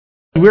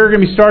We're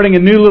going to be starting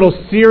a new little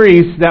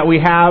series that we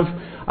have.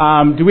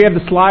 Do we have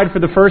the slide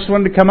for the first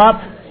one to come up?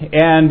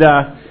 And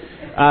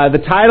the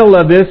title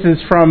of this is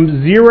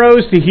From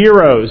Zeros to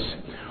Heroes,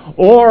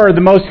 or The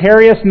Most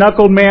Hairiest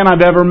Knuckled Man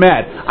I've Ever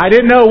Met. I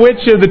didn't know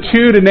which of the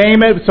two to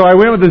name it, so I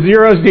went with the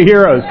Zeros to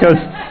Heroes, because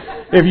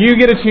if you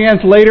get a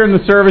chance later in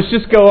the service,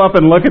 just go up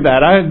and look at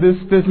that.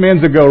 This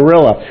man's a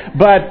gorilla.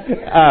 But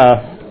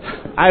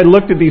I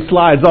looked at these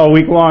slides all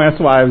week long.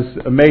 That's why I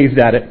was amazed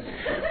at it.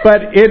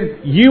 But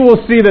you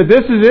will see that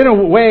this is in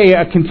a way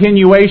a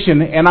continuation.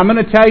 And I'm going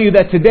to tell you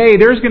that today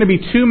there's going to be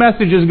two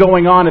messages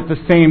going on at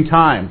the same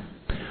time.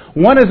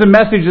 One is a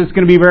message that's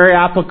going to be very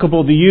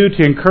applicable to you,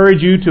 to encourage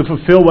you to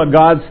fulfill what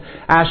God's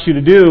asked you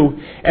to do.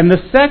 And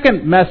the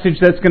second message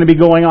that's going to be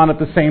going on at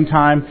the same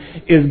time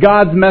is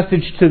God's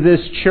message to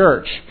this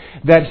church,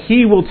 that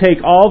He will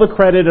take all the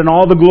credit and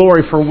all the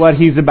glory for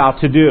what He's about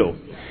to do.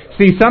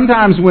 See,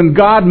 sometimes when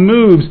God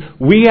moves,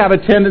 we have a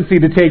tendency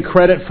to take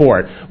credit for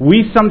it.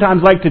 We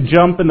sometimes like to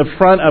jump in the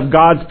front of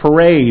God's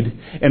parade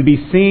and be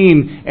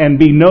seen and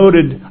be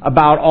noted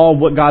about all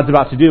what God's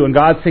about to do. And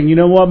God's saying, you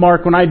know what,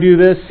 Mark, when I do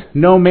this,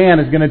 no man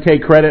is going to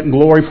take credit and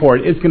glory for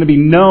it. It's going to be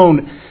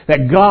known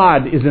that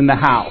God is in the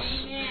house.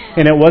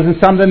 And it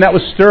wasn't something that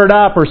was stirred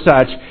up or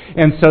such.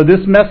 And so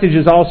this message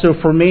is also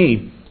for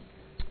me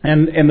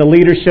and the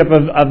leadership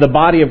of the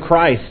body of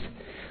Christ.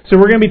 So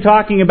we're going to be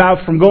talking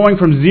about going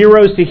from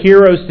zeros to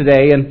heroes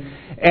today,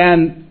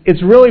 and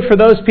it's really for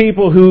those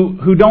people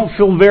who don't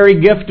feel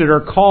very gifted or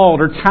called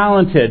or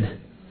talented.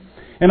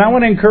 And I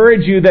want to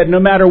encourage you that no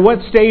matter what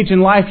stage in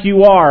life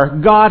you are,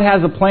 God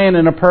has a plan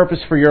and a purpose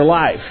for your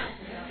life.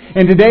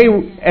 And today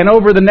and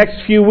over the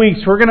next few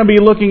weeks, we're going to be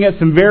looking at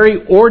some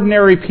very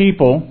ordinary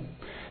people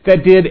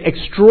that did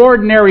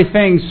extraordinary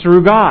things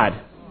through God.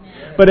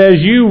 But as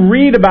you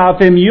read about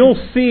them, you'll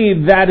see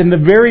that in the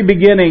very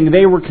beginning,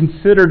 they were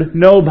considered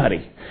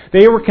nobody.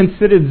 They were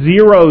considered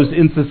zeros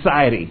in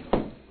society.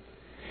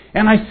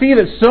 And I see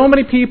that so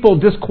many people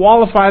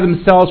disqualify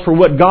themselves for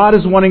what God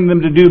is wanting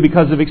them to do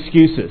because of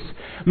excuses.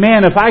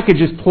 Man, if I could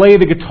just play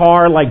the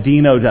guitar like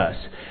Dino does.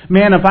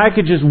 Man, if I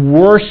could just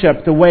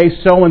worship the way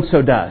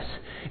so-and-so does.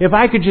 If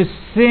I could just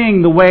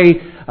sing the way...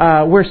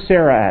 where's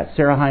Sarah at?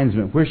 Sarah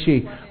Heinzman. Where's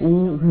she?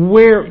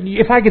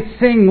 If I could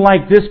sing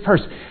like this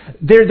person.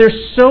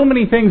 There's so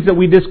many things that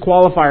we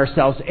disqualify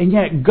ourselves, and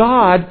yet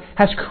God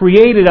has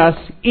created us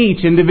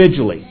each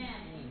individually.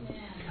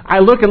 I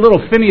look at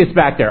little Phineas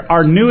back there,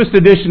 our newest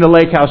addition to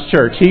Lake House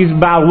Church. He's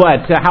about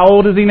what? How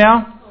old is he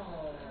now?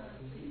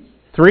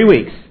 3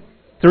 weeks.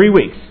 3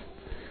 weeks.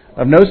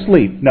 Of no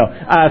sleep. No.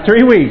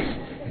 3 weeks.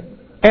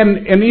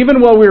 And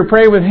even while we were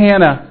praying with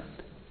Hannah,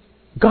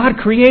 God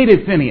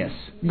created Phineas.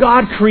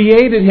 God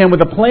created him with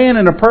a plan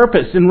and a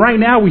purpose. And right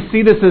now we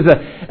see this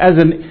as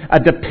a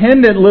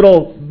dependent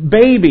little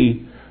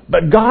baby.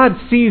 But God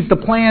sees the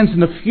plans in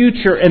the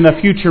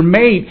future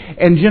mate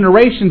and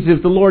generations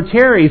if the Lord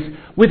tarries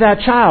with that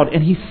child.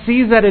 And He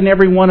sees that in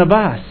every one of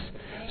us.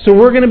 So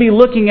we're going to be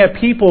looking at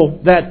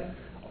people that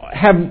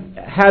have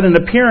had an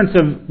appearance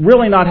of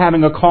really not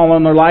having a call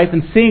on their life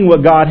and seeing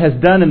what God has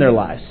done in their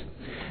lives.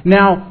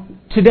 Now,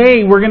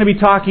 today we're going to be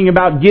talking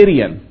about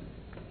Gideon.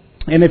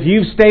 And if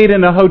you've stayed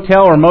in a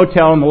hotel or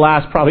motel in the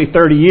last probably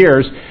 30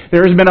 years,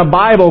 there has been a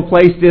Bible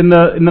placed in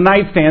the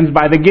nightstands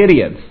by the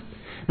Gideons.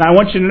 Now I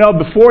want you to know,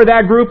 before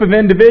that group of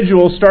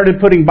individuals started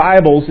putting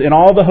Bibles in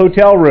all the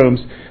hotel rooms,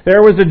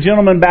 there was a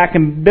gentleman back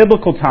in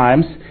biblical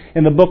times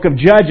in the book of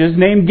Judges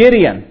named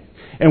Gideon.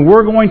 And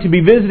we're going to be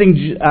visiting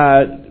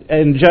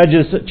in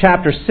Judges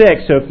chapter 6.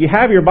 So if you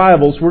have your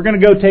Bibles, we're going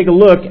to go take a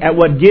look at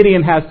what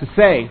Gideon has to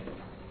say.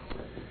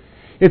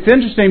 It's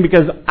interesting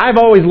because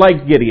I've always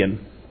liked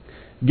Gideon.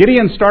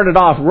 Gideon started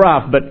off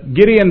rough, but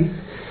Gideon,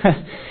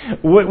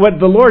 what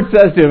the Lord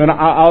says to him, and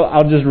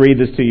I'll just read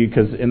this to you,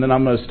 and then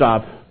I'm going to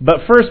stop.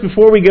 But first,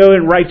 before we go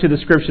right to the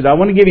Scripture, I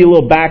want to give you a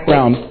little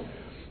background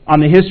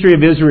on the history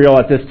of Israel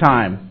at this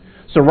time.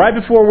 So right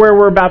before where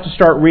we're about to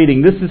start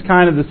reading, this is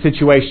kind of the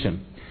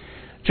situation.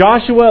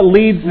 Joshua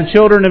leads the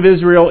children of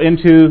Israel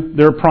into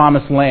their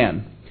promised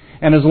land.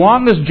 And as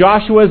long as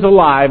Joshua is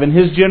alive and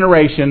his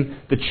generation,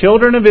 the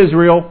children of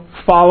Israel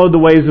followed the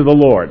ways of the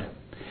Lord.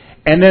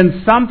 And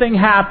then something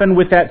happened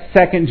with that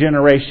second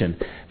generation.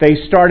 They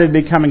started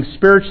becoming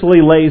spiritually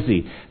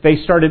lazy.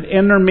 They started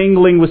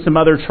intermingling with some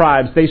other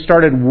tribes. They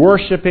started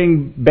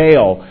worshiping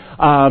Baal.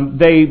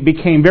 They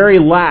became very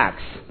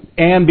lax.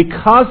 And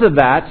because of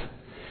that,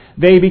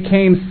 they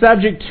became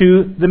subject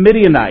to the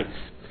Midianites.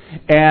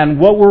 And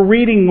what we're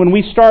reading when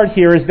we start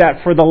here is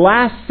that for the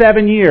last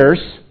 7 years,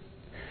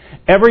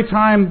 every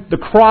time the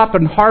crop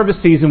and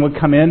harvest season would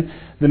come in,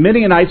 the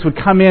Midianites would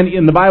come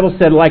in, the Bible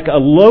said, like a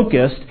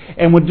locust,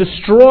 and would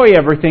destroy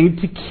everything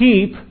to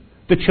keep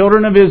the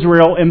children of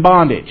Israel in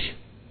bondage.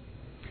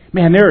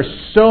 Man, there is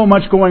so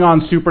much going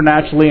on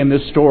supernaturally in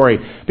this story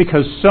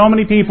because so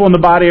many people in the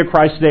body of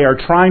Christ today are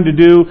trying to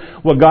do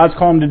what God's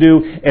called them to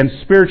do, and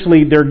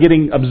spiritually they're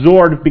getting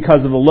absorbed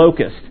because of the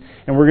locust.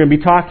 And we're going to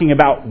be talking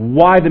about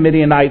why the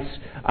Midianites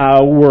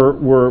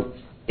were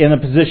in a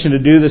position to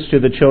do this to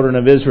the children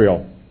of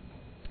Israel.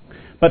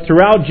 But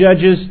throughout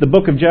Judges, the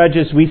book of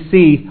Judges, we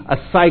see a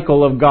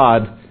cycle of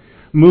God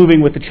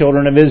moving with the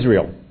children of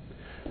Israel.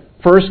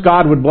 First,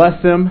 God would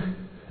bless them.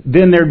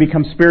 Then there would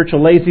become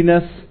spiritual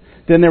laziness.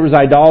 Then there was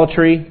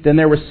idolatry. Then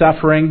there was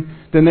suffering.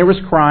 Then there was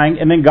crying.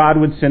 And then God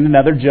would send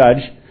another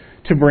judge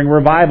to bring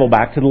revival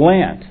back to the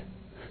land.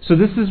 So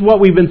this is what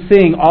we've been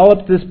seeing all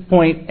up to this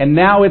point, and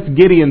now it's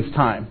Gideon's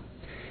time.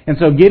 And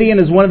so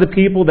Gideon is one of the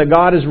people that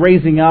God is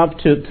raising up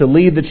to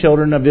lead the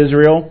children of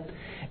Israel.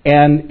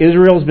 And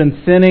Israel's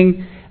been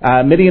sinning.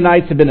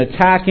 Midianites have been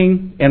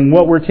attacking. And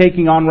what we're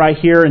taking on right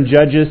here in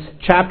Judges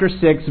chapter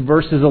 6,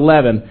 verses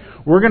 11,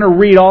 we're going to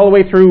read all the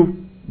way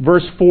through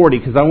verse 40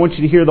 because I want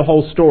you to hear the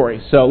whole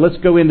story. So let's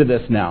go into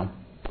this now.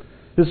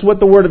 This is what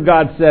the Word of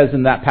God says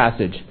in that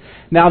passage.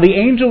 Now the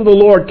angel of the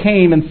Lord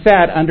came and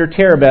sat under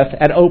Terebeth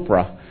at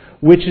Ophrah,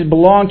 which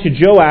belonged to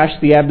Joash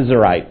the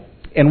Abiezrite.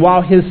 And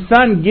while his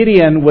son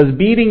Gideon was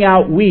beating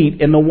out wheat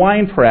in the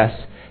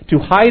winepress to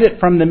hide it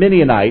from the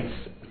Midianites,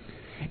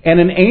 and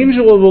an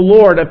angel of the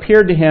Lord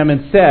appeared to him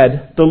and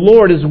said, "The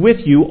Lord is with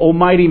you, O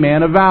mighty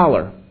man of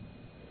valor."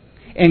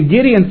 And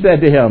Gideon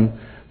said to him,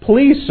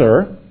 "Please,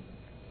 sir,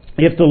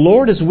 if the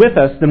Lord is with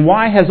us, then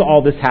why has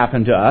all this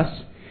happened to us?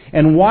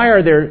 And where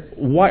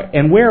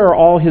are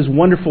all his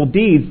wonderful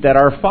deeds that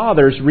our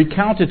fathers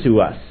recounted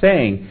to us,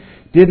 saying,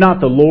 'Did not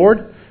the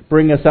Lord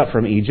bring us up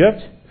from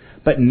Egypt?'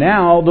 But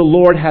now the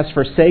Lord has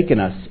forsaken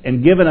us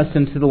and given us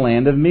into the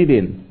land of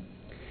Midian."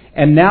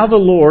 And the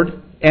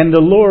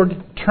Lord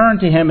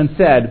turned to him and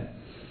said,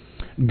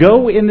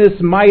 "Go in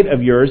this might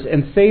of yours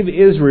and save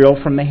Israel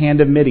from the hand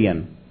of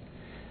Midian.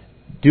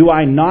 Do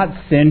I not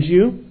send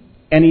you?"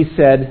 And he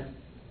said,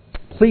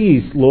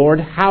 "Please, Lord,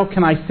 how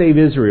can I save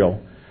Israel?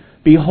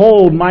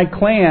 Behold, my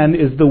clan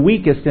is the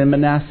weakest in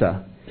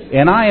Manasseh,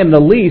 and I am the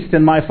least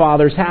in my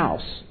father's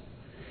house."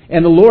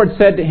 And the Lord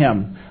said to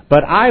him,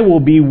 "But I will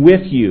be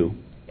with you,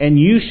 and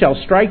you shall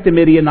strike the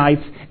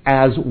Midianites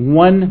as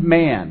one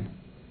man."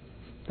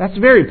 That's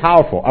very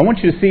powerful. I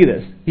want you to see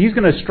this. He's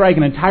going to strike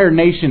an entire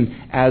nation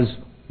as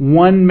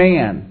one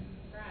man.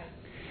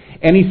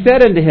 And he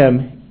said unto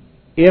him,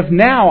 "If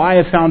now I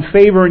have found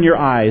favor in your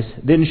eyes,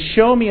 then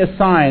show me a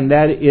sign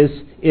that it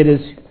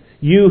is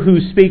you who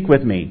speak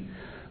with me."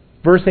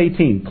 Verse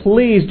 18,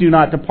 "Please do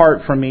not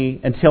depart from me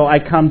until I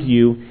come to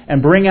you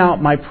and bring out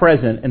my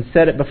present and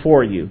set it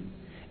before you."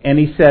 And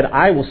he said,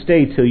 "I will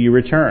stay till you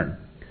return."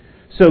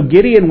 So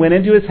Gideon went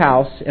into his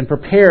house and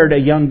prepared a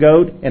young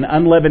goat and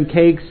unleavened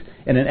cakes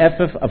and an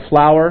ephah of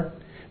flour.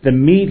 The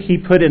meat he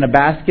put in a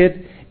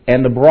basket,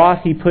 and the broth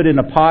he put in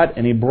a pot,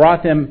 and he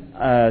brought them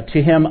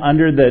to him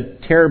under the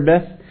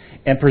terebinth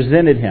and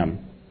presented him.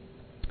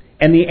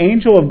 And the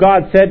angel of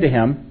God said to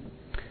him,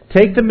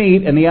 "Take the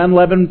meat and the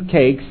unleavened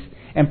cakes,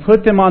 and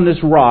put them on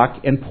this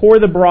rock, and pour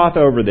the broth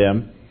over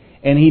them."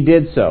 And he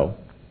did so.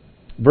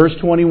 Verse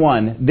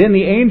 21, "Then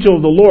the angel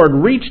of the Lord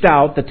reached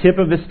out the tip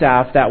of his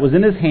staff that was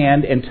in his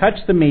hand, and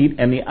touched the meat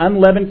and the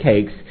unleavened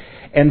cakes,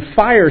 and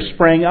fire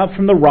sprang up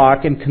from the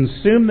rock and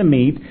consumed the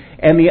meat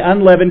and the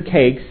unleavened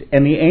cakes,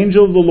 and the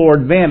angel of the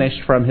Lord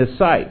vanished from his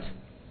sight."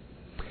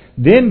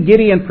 Then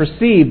Gideon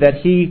perceived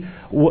that he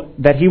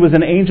was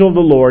an angel of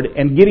the Lord,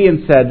 and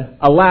Gideon said,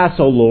 "Alas,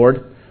 O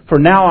Lord, for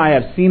now I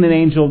have seen an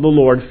angel of the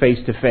Lord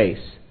face to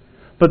face."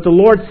 But the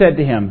Lord said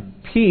to him,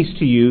 "Peace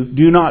to you,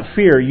 do not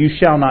fear, you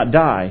shall not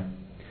die."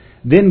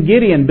 Then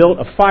Gideon built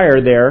a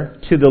fire there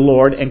to the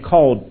Lord and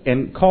called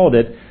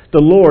it,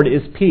 "The Lord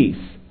is Peace."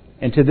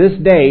 And to this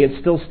day it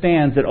still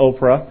stands at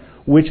Ophrah,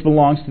 which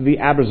belongs to the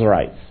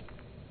Abiezrites.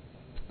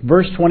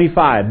 Verse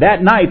 25,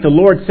 "That night the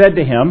Lord said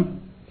to him,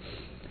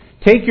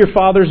 Take your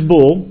father's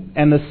bull,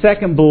 and the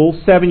second bull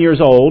 7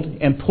 years old,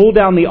 and pull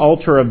down the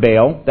altar of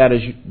Baal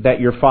that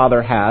your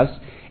father has,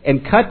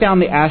 and cut down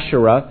the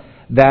Asherah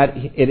that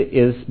it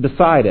is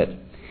beside it,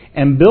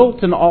 and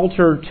built an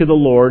altar to the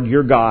Lord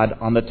your God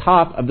on the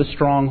top of the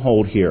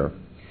stronghold here,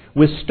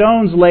 with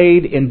stones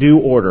laid in due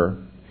order.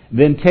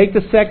 Then take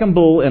the second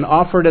bull and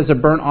offer it as a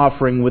burnt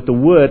offering with the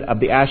wood of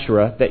the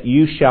Asherah that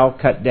you shall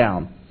cut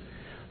down."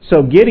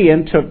 So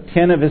Gideon took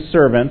 10 of his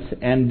servants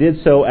and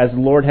did so as the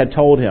Lord had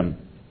told him.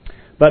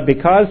 But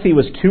because he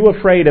was too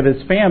afraid of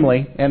his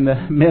family and the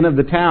men of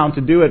the town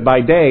to do it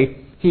by day,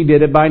 he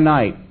did it by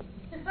night.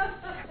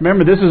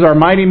 Remember, this is our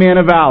mighty man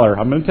of valor.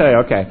 I'm going to tell you,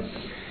 okay.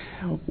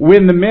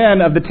 When the men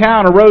of the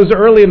town arose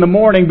early in the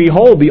morning,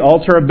 behold, the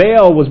altar of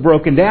Baal was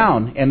broken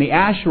down, and the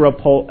Asherah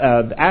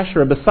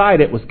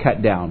beside it was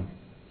cut down.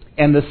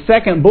 And the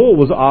second bull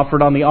was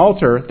offered on the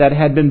altar that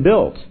had been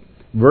built.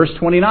 Verse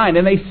 29,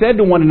 "And they said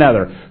to one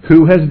another,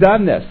 Who has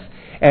done this?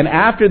 And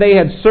after they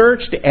had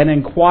searched and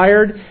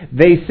inquired,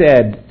 they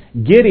said,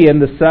 Gideon,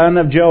 the son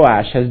of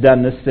Joash, has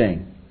done this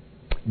thing.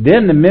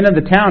 Then the men of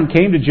the town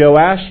came to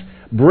Joash,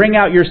 Bring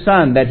out your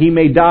son, that he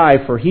may die,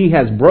 for he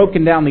has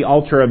broken down the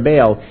altar of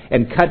Baal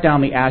and cut down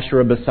the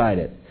Asherah beside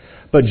it.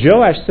 But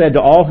Joash said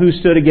to all who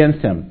stood against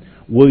him,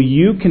 Will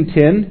you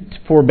contend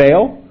for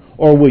Baal,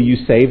 or will you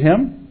save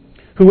him?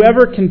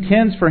 Whoever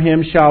contends for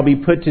him shall be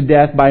put to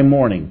death by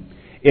morning.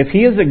 If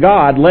he is a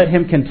god, let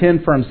him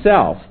contend for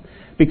himself,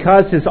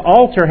 because his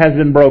altar has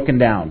been broken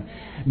down.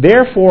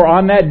 Therefore,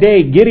 on that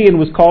day, Gideon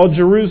was called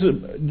Jerubbaal,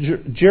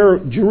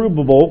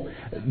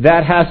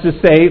 that has to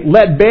say,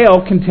 let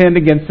Baal contend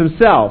against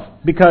himself,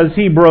 because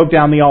he broke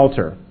down the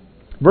altar.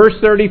 Verse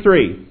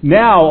 33,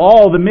 now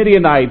all the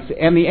Midianites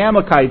and the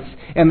Amalekites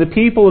and the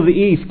people of the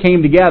east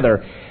came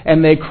together,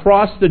 and they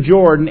crossed the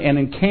Jordan and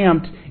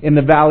encamped in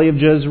the valley of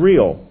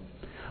Jezreel.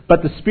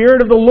 But the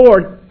Spirit of the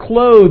Lord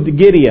clothed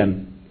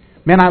Gideon.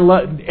 Man, I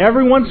love,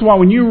 every once in a while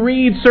when you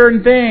read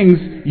certain things,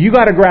 you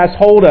got to grasp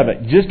hold of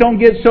it. Just don't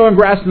get so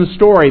engrossed in the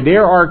story.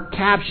 There are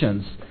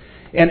captions.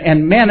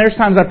 And man, there's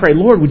times I pray,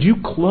 Lord, would you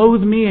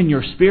clothe me in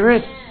your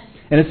Spirit?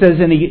 And it says,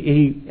 and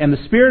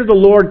the Spirit of the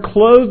Lord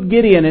clothed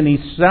Gideon, and he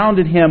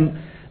sounded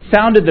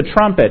the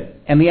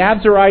trumpet, and the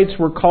Abzerites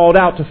were called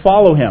out to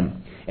follow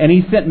him. And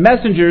he sent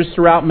messengers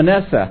throughout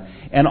Manasseh,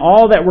 and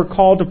all that were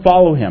called to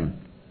follow him.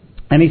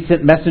 And he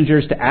sent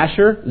messengers to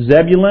Asher,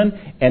 Zebulun,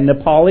 and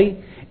Naphtali,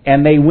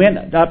 and they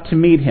went up to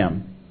meet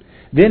him.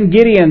 Then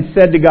Gideon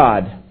said to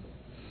God,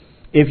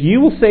 if you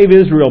will save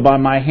Israel by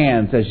my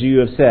hands, as you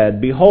have said,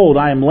 behold,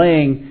 I am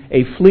laying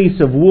a fleece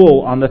of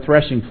wool on the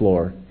threshing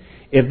floor.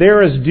 If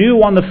there is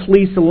dew on the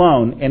fleece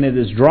alone, and it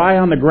is dry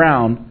on the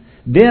ground,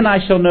 then I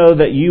shall know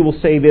that you will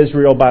save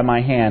Israel by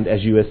my hand,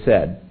 as you have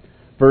said.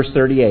 Verse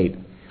 38.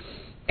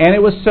 And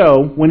it was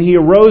so, when he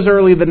arose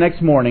early the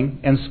next morning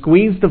and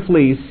squeezed the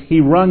fleece, he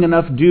wrung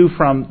enough dew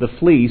from the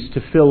fleece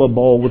to fill a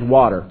bowl with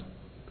water.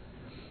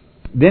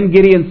 Then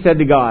Gideon said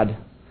to God,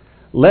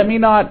 let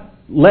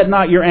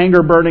not your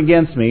anger burn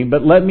against me,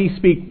 but let me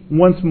speak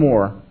once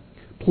more.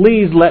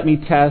 Please let me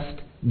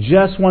test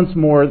just once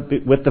more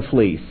with the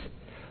fleece.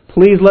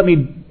 Please let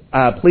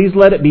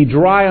it be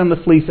dry on the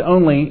fleece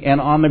only, and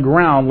on the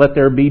ground let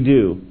there be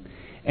dew.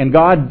 And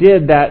God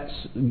did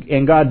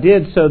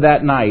so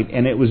that night,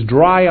 and it was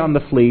dry on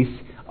the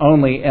fleece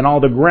only, and all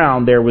the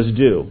ground there was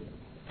dew.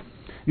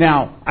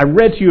 Now, I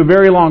read to you a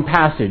very long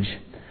passage,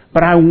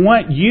 but I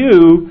want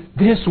you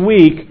this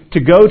week to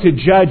go to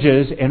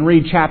Judges and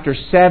read chapters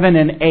 7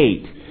 and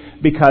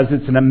 8, because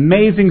it's an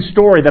amazing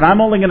story that I'm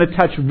only going to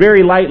touch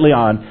very lightly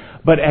on.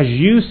 But as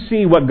you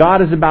see what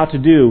God is about to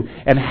do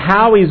and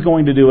how He's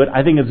going to do it,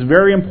 I think it's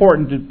very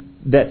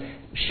important that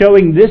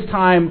showing this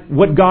time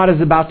what God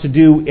is about to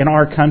do in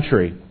our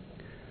country.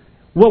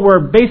 What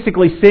we're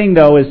basically seeing,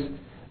 though, is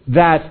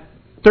that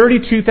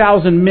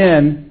 32,000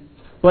 men,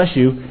 bless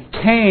you,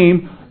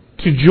 came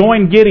to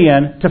join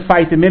Gideon to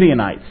fight the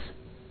Midianites.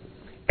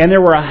 And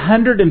there were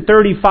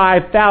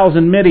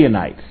 135,000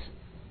 Midianites.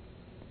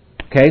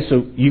 Okay,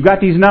 so you've got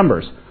these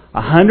numbers.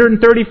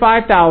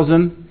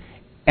 135,000,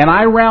 and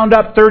I round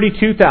up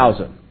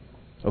 32,000.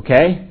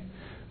 Okay?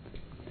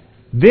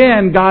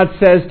 Then God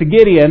says to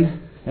Gideon,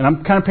 and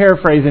I'm kind of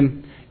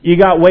paraphrasing, you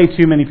got way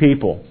too many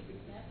people.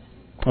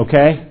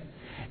 Okay?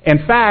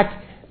 In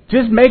fact,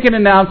 just make an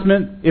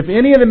announcement. If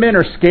any of the men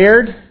are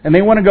scared and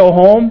they want to go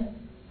home,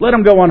 let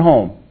them go on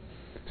home.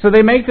 So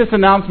they make this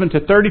announcement to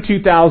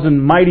 32,000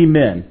 mighty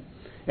men.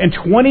 And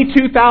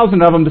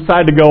 22,000 of them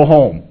decide to go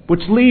home,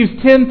 which leaves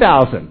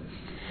 10,000.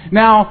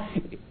 Now,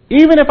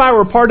 even if I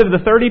were part of the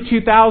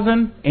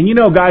 32,000, and you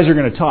know guys are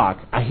going to talk,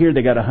 I hear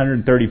they got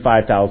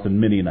 135,000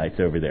 Midianites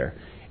over there.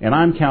 And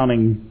I'm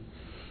counting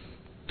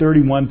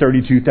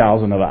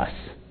 32,000 of us.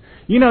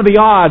 You know the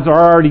odds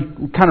are already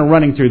kind of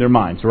running through their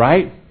minds,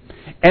 right?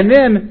 And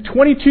then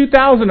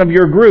 22,000 of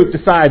your group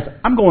decides,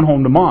 I'm going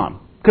home to mom,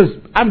 because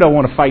I don't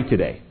want to fight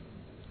today.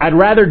 I'd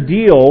rather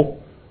deal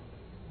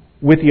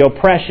with the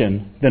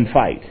oppression than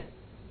fight.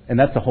 And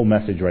that's the whole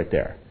message right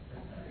there.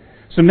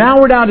 So now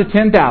we're down to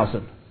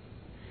 10,000.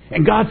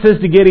 And God says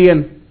to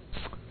Gideon,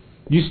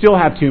 you still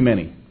have too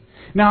many.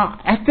 Now,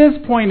 at this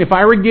point, if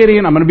I were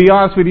Gideon, I'm going to be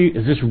honest with you,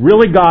 is this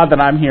really God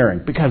that I'm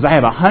hearing? Because I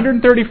have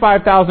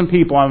 135,000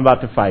 people I'm about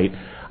to fight.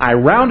 I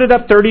rounded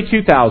up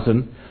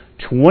 32,000.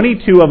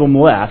 22 of them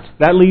left.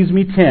 That leaves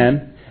me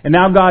 10. And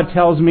now God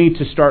tells me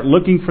to start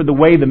looking for the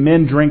way the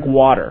men drink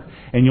water.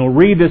 And you'll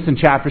read this in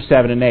chapter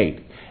 7 and 8.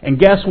 And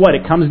guess what?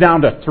 It comes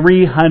down to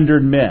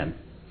 300 men.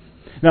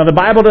 Now, the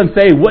Bible doesn't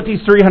say what these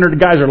 300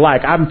 guys are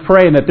like. I'm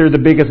praying that they're the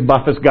biggest,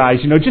 buffest guys,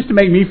 just to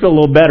make me feel a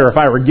little better if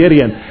I were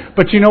Gideon.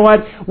 But you know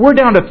what? We're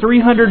down to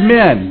 300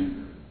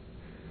 men.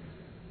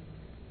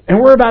 And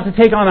we're about to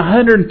take on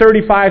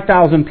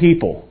 135,000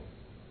 people.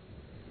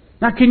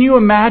 Now, can you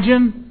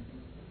imagine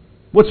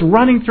what's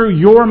running through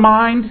your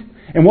mind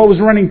and what was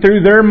running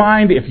through their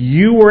mind if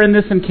you were in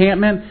this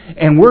encampment?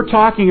 And we're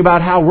talking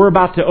about how we're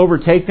about to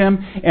overtake them.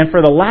 And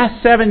for the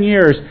last 7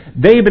 years,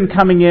 they've been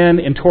coming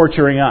in and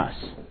torturing us.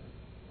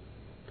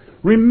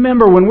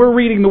 Remember, when we're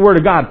reading the Word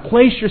of God,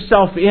 place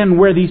yourself in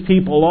where these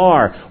people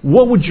are.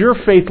 What would your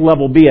faith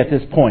level be at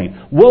this point?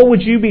 What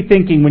would you be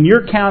thinking when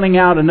you're counting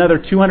out another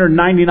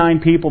 299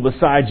 people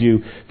beside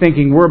you,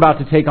 thinking we're about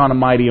to take on a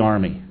mighty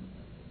army?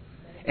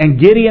 And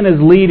Gideon is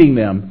leading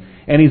them,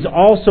 and he's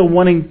also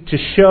wanting to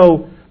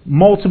show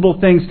multiple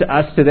things to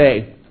us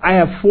today. I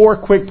have 4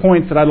 quick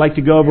points that I'd like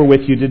to go over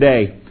with you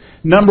today.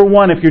 Number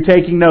 1, if you're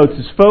taking notes,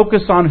 is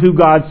focus on who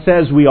God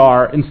says we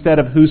are instead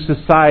of who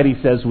society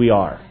says we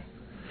are.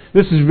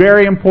 This is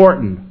very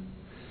important.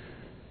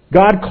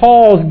 God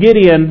calls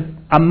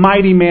Gideon a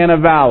mighty man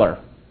of valor.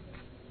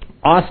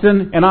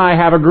 Austin and I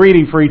have a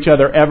greeting for each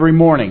other every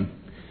morning.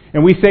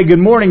 And we say, good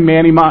morning,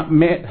 Mini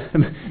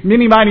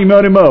Mighty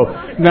Mo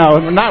Mo. No,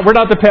 we're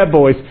not the Pep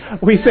Boys.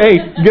 We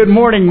say, good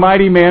morning,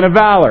 mighty man of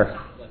valor.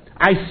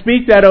 I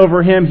speak that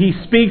over him. He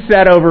speaks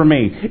that over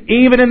me.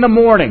 Even in the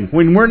morning,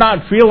 when we're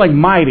not feeling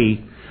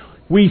mighty,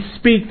 we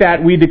speak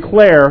that, we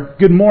declare,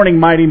 good morning,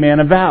 mighty man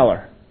of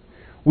valor.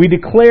 We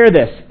declare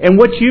this. And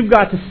what you've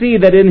got to see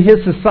that in his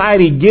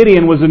society,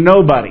 Gideon was a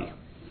nobody.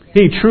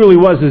 He truly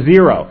was a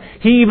zero.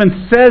 He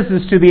even says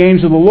this to the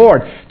angel of the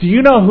Lord. Do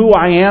you know who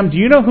I am? Do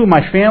you know who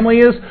my family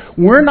is?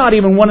 We're not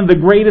even one of the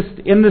greatest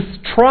in this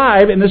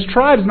tribe, and this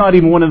tribe's not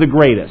even one of the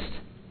greatest.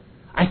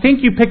 I think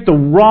you picked the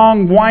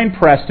wrong wine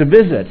press to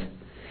visit.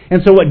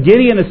 And so what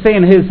Gideon is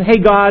saying is, hey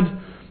God,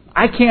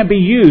 I can't be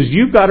used.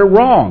 You've got it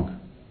wrong.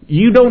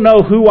 You don't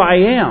know who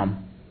I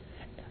am.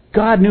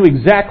 God knew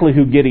exactly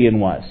who Gideon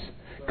was.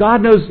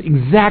 God knows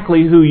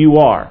exactly who you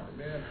are.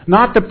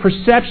 Not the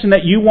perception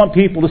that you want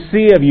people to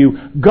see of you.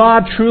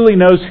 God truly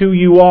knows who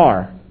you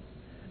are.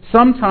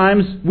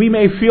 Sometimes we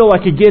may feel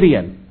like a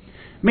Gideon.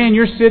 Man,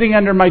 you're sitting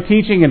under my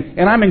teaching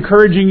and I'm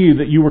encouraging you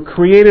that you were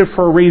created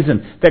for a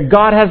reason. That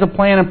God has a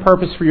plan and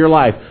purpose for your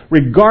life,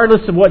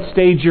 regardless of what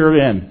stage you're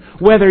in.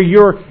 Whether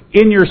you're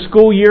in your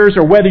school years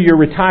or whether you're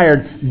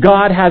retired,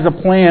 God has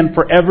a plan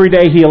for every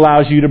day He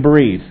allows you to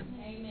breathe.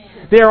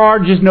 There are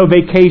just no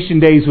vacation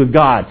days with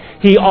God.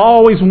 He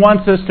always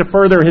wants us to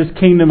further His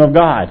kingdom of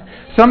God.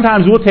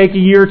 Sometimes we'll take a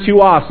year or two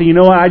off. So you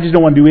know what? I just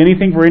don't want to do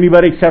anything for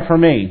anybody except for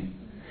me.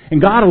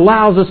 And God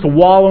allows us to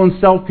wallow in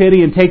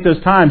self-pity and take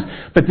those times.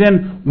 But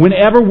then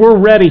whenever we're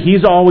ready,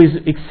 He's always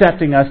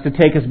accepting us to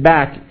take us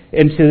back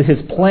into His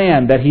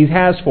plan that He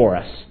has for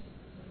us.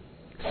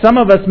 Some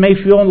of us may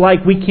feel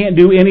like we can't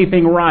do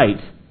anything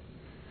right.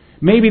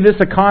 Maybe this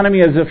economy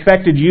has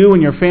affected you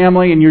and your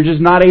family and you're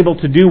just not able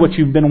to do what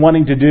you've been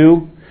wanting to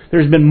do.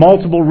 There's been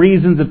multiple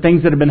reasons of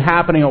things that have been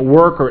happening at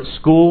work or at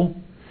school.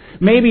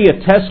 Maybe a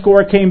test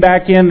score came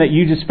back in that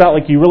you just felt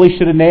like you really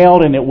should have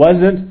nailed and it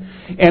wasn't.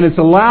 And it's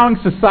allowing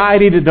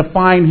society to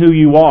define who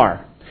you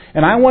are.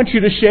 And I want you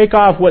to shake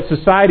off what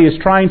society is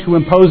trying to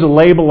impose a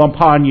label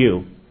upon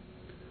you.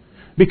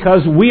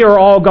 Because we are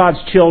all God's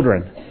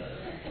children.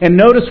 And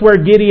notice where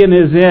Gideon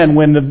is in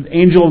when the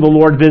angel of the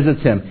Lord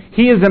visits him.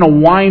 He is in a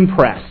wine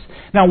press.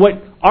 Now what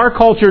our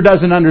culture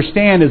doesn't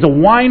understand is a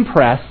wine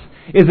press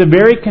is a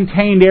very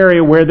contained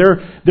area where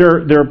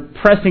they're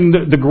pressing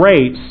the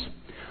grapes.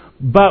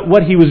 But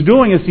what he was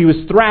doing is he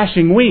was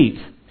thrashing wheat.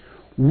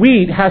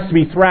 Wheat has to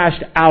be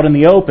thrashed out in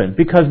the open.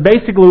 Because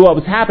basically what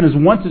was happening is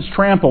once it's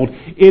trampled,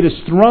 it is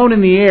thrown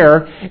in the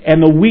air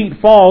and the wheat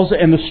falls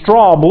and the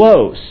straw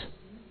blows.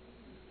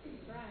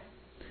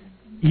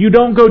 You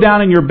don't go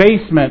down in your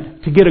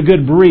basement to get a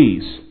good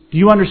breeze. Do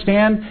you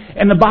understand?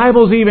 And the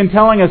Bible's even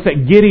telling us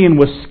that Gideon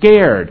was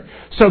scared.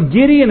 So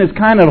Gideon is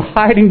kind of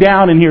hiding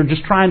down in here,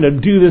 just trying to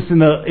do this in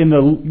the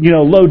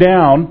low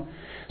down,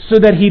 so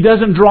that he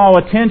doesn't draw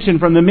attention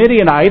from the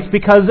Midianites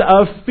because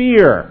of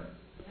fear.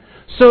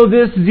 So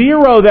this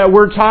zero that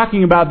we're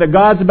talking about, that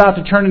God's about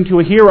to turn into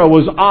a hero,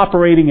 was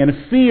operating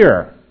in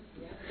fear.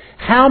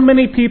 How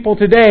many people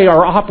today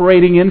are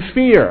operating in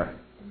fear?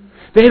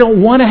 They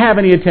don't want to have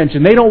any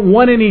attention. They don't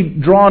want any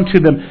drawn to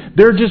them.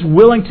 They're just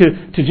willing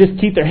to just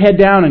keep their head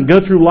down and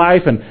go through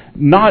life and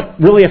not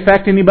really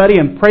affect anybody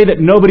and pray that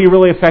nobody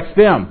really affects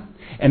them.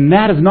 And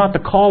that is not the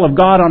call of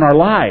God on our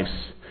lives.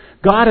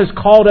 God has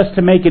called us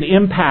to make an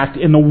impact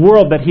in the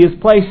world that He has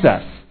placed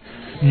us.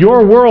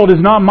 Your world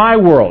is not my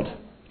world.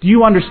 Do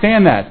you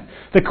understand that?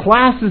 The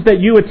classes that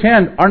you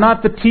attend are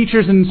not the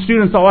teachers and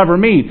students I'll ever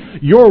meet.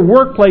 Your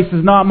workplace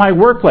is not my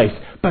workplace.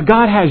 But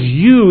God has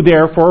you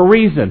there for a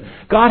reason.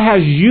 God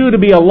has you to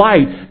be a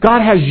light.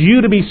 God has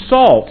you to be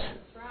salt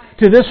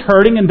to this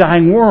hurting and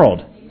dying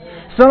world.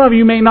 Some of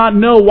you may not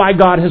know why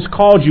God has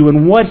called you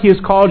and what He has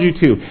called you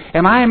to.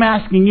 And I am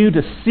asking you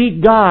to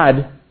seek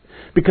God,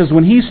 because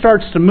when He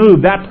starts to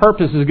move, that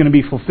purpose is going to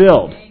be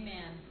fulfilled.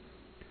 Amen.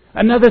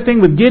 Another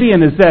thing with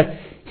Gideon is that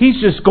he's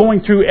just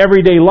going through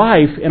everyday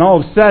life, and all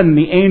of a sudden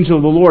the angel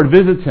of the Lord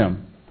visits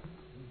him.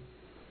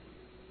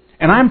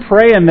 And I'm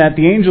praying that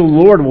the angel of the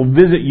Lord will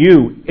visit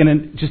you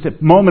in just a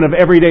moment of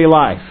everyday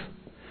life.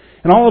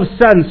 And all of a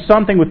sudden,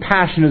 something with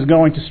passion is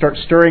going to start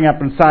stirring up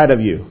inside of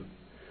you.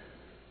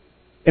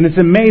 And it's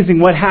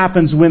amazing what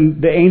happens when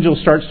the angel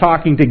starts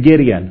talking to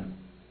Gideon.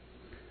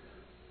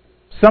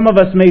 Some of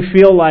us may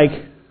feel like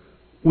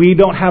we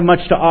don't have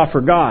much to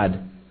offer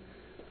God.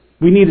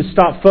 We need to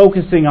stop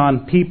focusing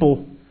on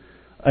people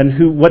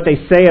and what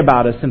they say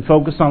about us and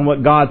focus on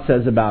what God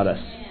says about us.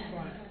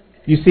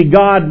 You see,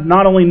 God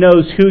not only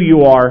knows who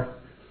you are,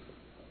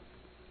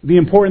 the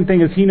important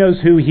thing is He knows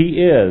who He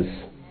is.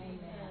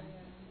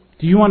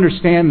 Do you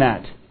understand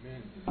that?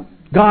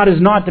 God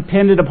is not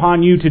dependent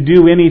upon you to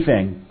do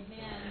anything.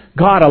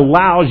 God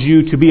allows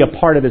you to be a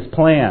part of His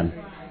plan.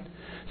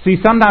 See,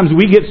 sometimes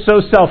we get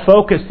so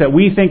self-focused that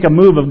we think a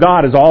move of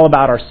God is all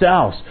about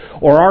ourselves,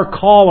 or our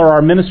call or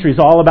our ministry is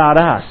all about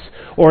us,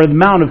 or the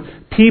amount of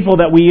people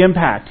that we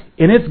impact.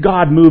 And it's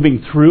God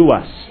moving through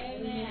us.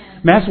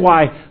 And that's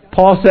why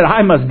Paul said,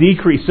 I must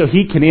decrease so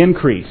He can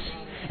increase.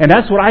 And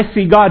that's what I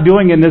see God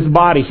doing in this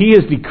body. He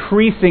is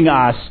decreasing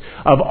us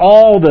of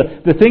all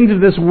the things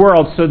of this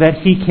world so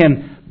that He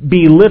can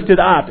be lifted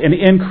up and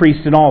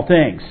increased in all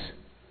things.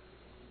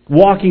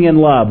 Walking in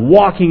love,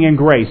 walking in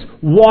grace,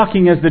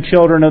 walking as the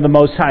children of the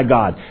Most High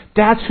God.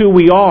 That's who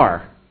we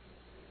are.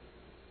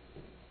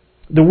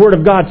 The Word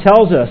of God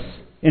tells us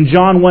in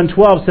John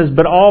 1:12 says,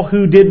 but all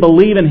who did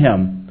believe in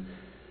Him,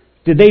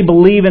 did they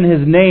believe in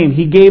His name,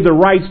 He gave the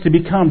rights to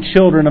become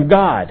children of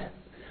God.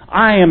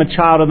 I am a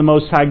child of the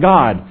Most High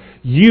God.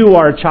 You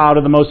are a child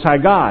of the Most High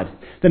God.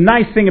 The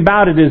nice thing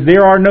about it is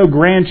there are no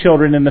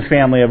grandchildren in the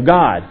family of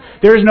God.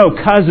 There's no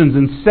cousins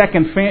and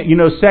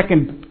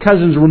second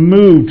cousins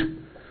removed,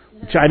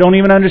 which I don't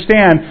even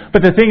understand.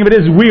 But the thing of it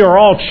is, we are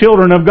all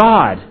children of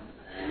God.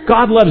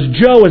 God loves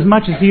Joe as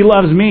much as He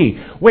loves me.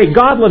 Wait,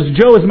 God loves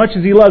Joe as much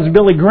as He loves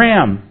Billy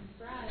Graham.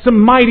 Some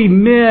mighty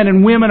men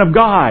and women of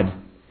God.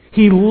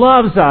 He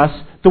loves us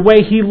the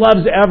way He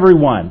loves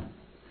everyone.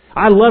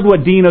 I love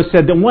what Dino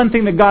said. The one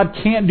thing that God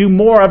can't do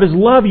more of is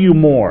love you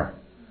more.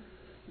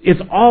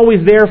 It's always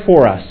there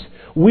for us.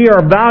 We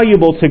are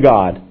valuable to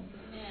God.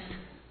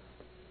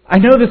 I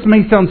know this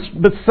may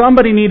sound, but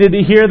somebody needed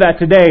to hear that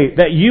today,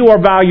 that you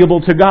are valuable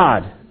to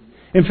God.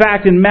 In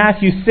fact, in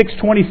Matthew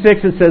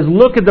 6:26 it says,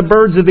 look at the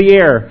birds of the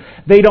air.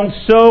 They don't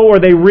sow or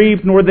they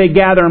reap nor they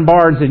gather in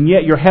barns, and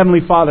yet your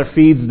heavenly Father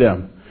feeds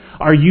them.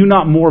 Are you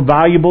not more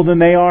valuable than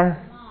they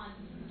are?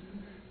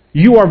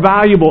 You are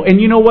valuable. And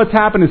you know what's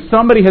happened is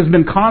somebody has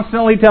been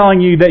constantly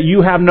telling you that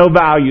you have no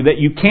value, that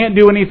you can't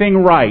do anything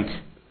right.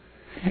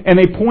 And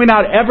they point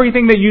out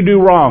everything that you do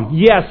wrong.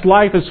 Yes,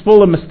 life is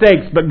full of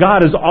mistakes, but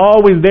God is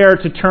always there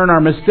to turn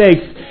our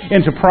mistakes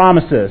into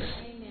promises.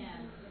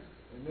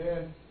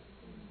 Amen.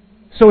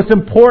 So it's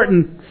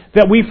important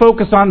that we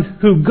focus on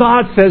who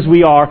God says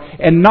we are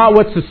and not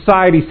what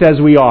society says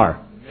we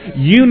are.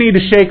 You need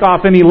to shake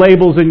off any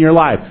labels in your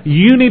life.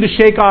 You need to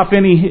shake off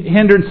any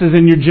hindrances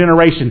in your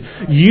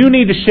generation. You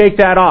need to shake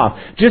that off.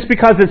 Just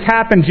because it's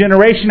happened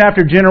generation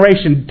after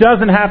generation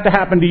doesn't have to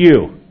happen to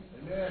you.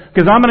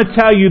 Because I'm going to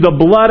tell you the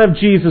blood of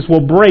Jesus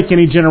will break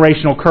any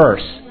generational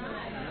curse.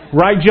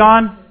 Right,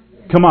 John?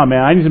 Come on,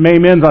 man. I need some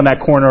amens on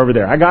that corner over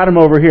there. I got him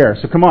over here,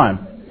 so come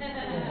on.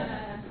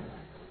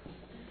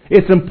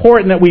 It's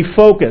important that we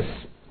focus.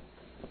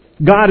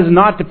 God is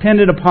not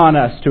dependent upon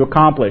us to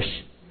accomplish.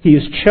 He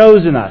has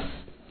chosen us.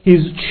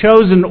 He's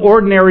chosen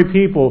ordinary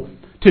people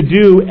to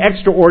do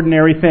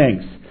extraordinary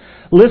things.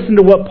 Listen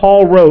to what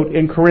Paul wrote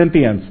in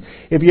Corinthians.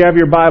 If you have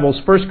your Bibles,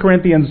 1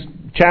 Corinthians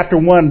chapter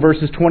 1,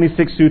 verses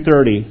 26 through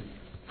 30.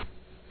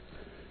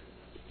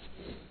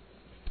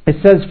 It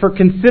says, for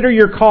consider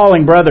your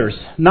calling, brothers.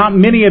 Not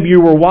many of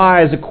you were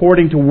wise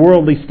according to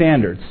worldly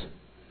standards.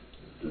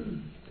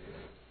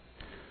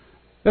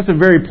 That's a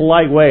very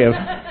polite way of...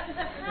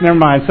 Never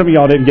mind, some of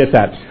y'all didn't get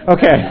that.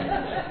 Okay.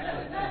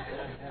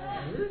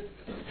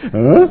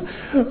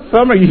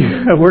 Some of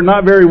you were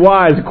not very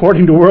wise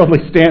according to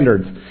worldly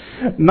standards.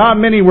 Not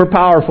many were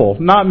powerful.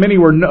 Not many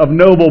were of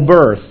noble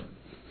birth.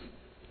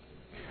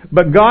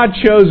 But God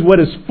chose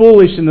what is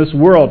foolish in this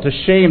world to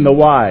shame the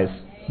wise.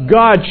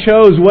 God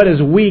chose what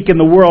is weak in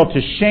the world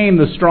to shame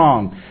the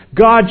strong.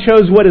 God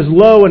chose what is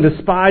low and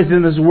despised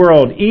in this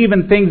world,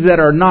 even things that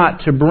are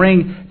not, to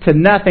bring to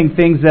nothing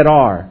things that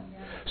are,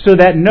 so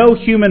that no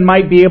human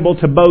might be able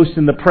to boast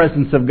in the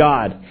presence of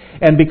God.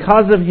 And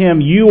because of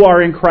Him, you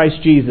are in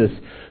Christ Jesus,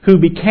 who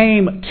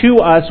became to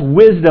us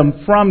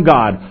wisdom from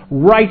God,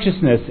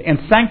 righteousness and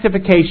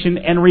sanctification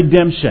and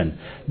redemption.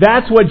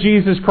 That's what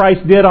Jesus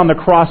Christ did on the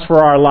cross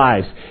for our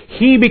lives.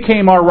 He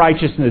became our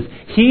righteousness.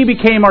 He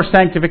became our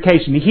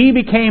sanctification. He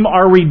became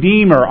our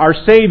Redeemer, our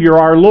Savior,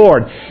 our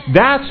Lord.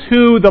 That's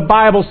who the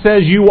Bible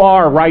says you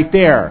are right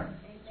there.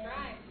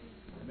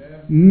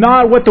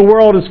 Not what the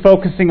world is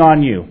focusing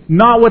on you.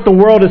 Not what the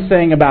world is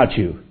saying about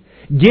you.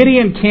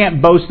 Gideon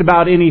can't boast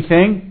about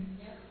anything.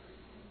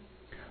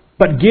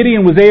 But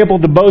Gideon was able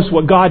to boast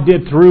what God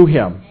did through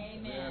him.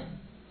 Amen.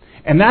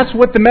 And that's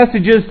what the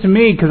message is to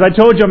me, because I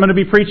told you I'm going to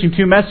be preaching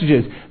 2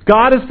 messages.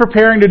 God is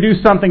preparing to do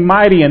something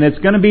mighty, and it's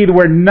going to be to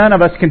where none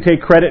of us can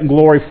take credit and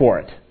glory for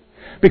it.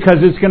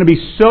 Because it's going to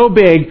be so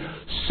big,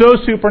 so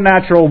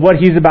supernatural what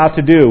He's about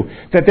to do,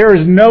 that there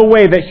is no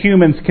way that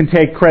humans can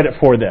take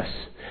credit for this.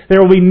 There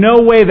will be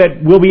no way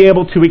that we'll be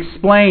able to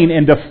explain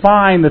and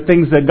define the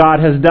things that God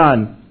has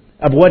done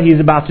of what He's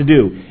about to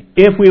do,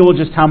 if we will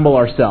just humble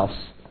ourselves.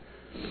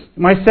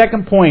 My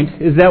second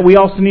point is that we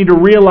also need to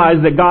realize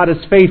that God is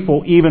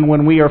faithful even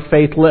when we are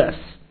faithless.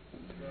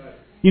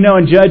 You know,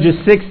 in Judges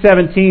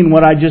 6:17,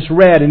 what I just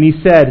read, and he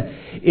said,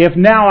 if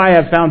now I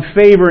have found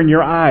favor in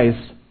your eyes,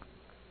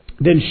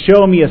 then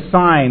show me a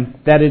sign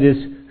that it is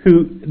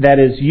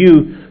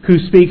you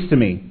who speaks to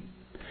me.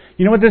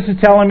 You know what this is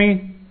telling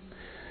me?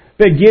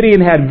 That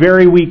Gideon had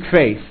very weak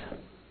faith.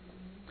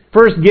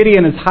 First,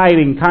 Gideon is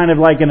hiding kind of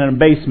like in an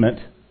basement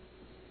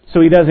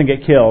so he doesn't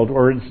get killed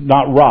or it's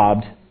not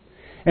robbed.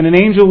 And an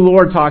angel of the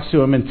Lord talks to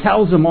him and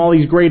tells him all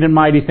these great and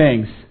mighty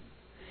things.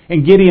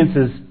 And Gideon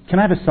says, can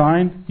I have a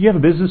sign? Do you have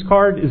a business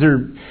card?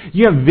 Do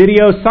you have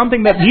video?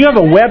 Do you have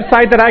a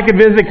website that I could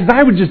visit? Because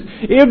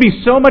it would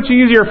be so much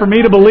easier for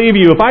me to believe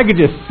you if I could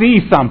just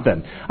see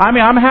something. I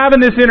mean, I'm having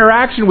this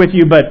interaction with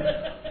you, but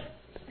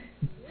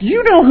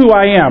you know who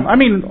I am. I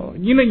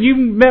mean, you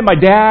met my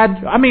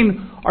dad. I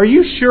mean, are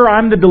you sure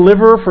I'm the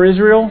deliverer for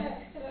Israel?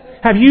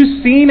 Have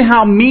you seen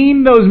how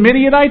mean those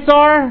Midianites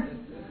are?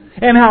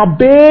 And how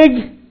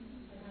big?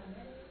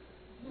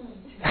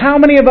 How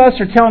many of us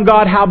are telling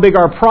God how big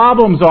our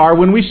problems are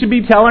when we should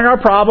be telling our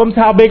problems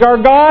how big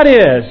our God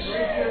is?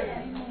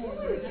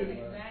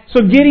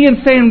 So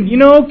Gideon's saying,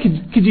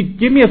 could you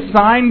give me a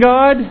sign,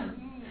 God?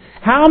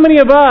 How many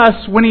of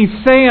us, when He's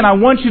saying, I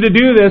want you to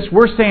do this,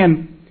 we're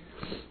saying,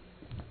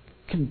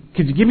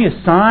 could you give me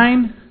a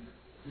sign?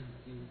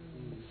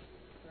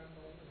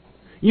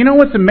 You know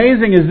what's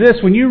amazing is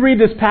this. When you read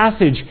this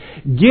passage,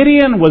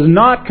 Gideon was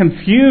not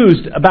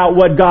confused about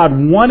what God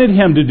wanted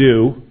him to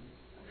do.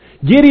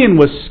 Gideon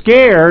was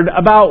scared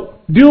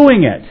about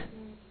doing it.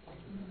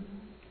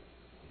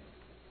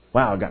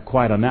 Wow, I got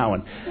quiet on that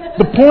one.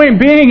 The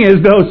point being is,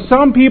 though,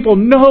 some people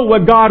know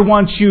what God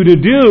wants you to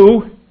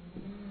do,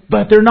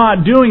 but they're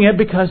not doing it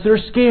because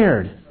they're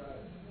scared.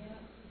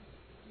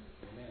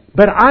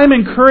 But I'm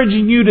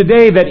encouraging you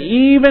today that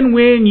even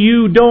when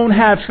you don't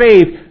have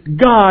faith,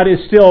 God is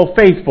still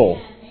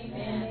faithful.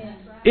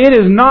 It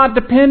is not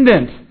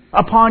dependent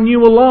upon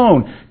you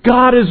alone.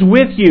 God is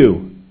with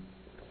you.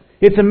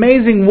 It's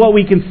amazing what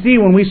we can see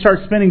when we start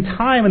spending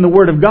time in the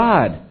Word of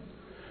God.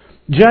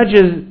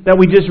 Judges that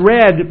we just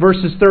read,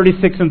 verses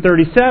 36 and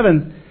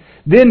 37,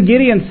 then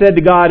Gideon said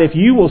to God, if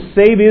you will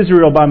save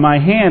Israel by my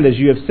hand, as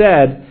you have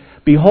said,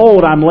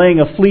 behold, I'm laying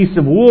a fleece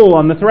of wool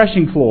on the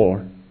threshing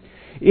floor.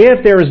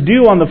 If there is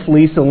dew on the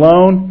fleece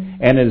alone,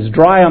 and it is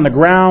dry on the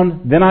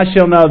ground, then I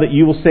shall know that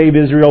you will save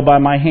Israel by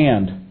my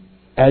hand,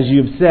 as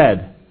you have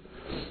said.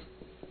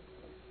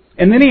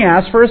 And then he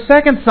asked for a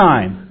second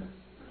sign.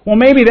 Well,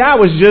 maybe that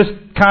was just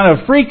kind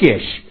of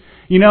freakish.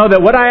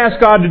 That what I asked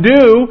God to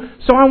do,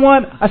 so I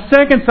want a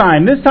second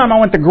sign. This time I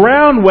want the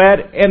ground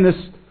wet and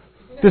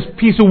this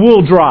piece of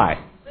wool dry.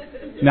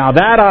 Now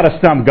that ought to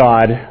stump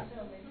God.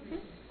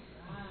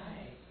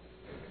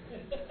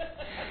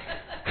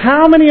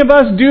 How many of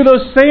us do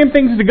those same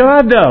things to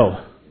God,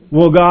 though?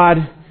 Well, God,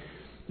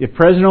 if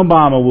President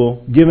Obama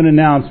will give an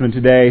announcement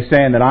today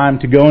saying that I'm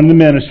to go in the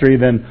ministry,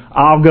 then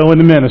I'll go in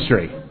the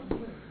ministry.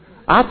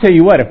 I'll tell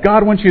you what, if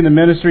God wants you in the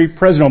ministry,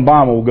 President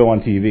Obama will go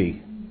on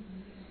TV.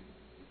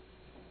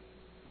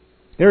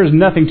 There is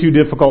nothing too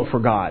difficult for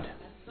God.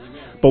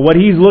 But what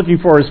He's looking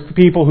for is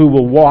people who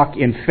will walk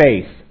in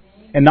faith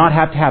and not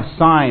have to have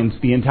signs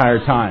the entire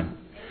time.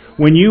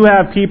 When you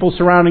have people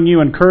surrounding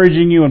you,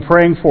 encouraging you and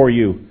praying for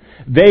you,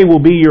 they will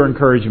be your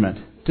encouragement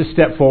to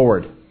step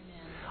forward.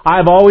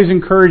 I've always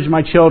encouraged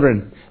my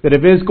children that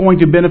if it's going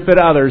to benefit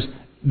others,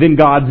 then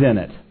God's in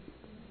it.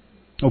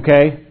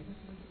 Okay?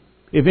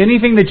 If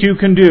anything that you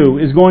can do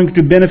is going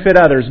to benefit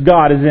others,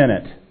 God is in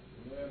it.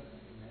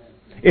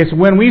 It's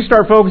when we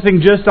start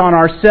focusing just on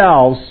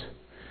ourselves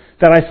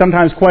that I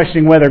sometimes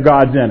question whether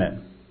God's in it.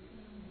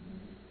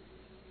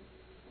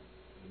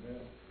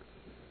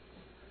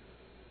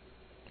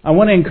 I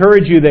want to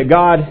encourage you that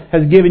God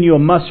has given you a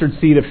mustard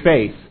seed of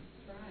faith.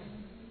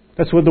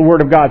 That's what the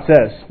Word of God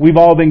says. We've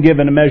all been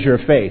given a measure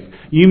of faith.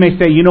 You may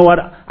say, you know what,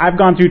 I've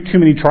gone through too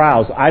many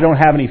trials. I don't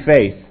have any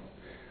faith.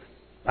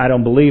 I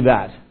don't believe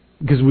that.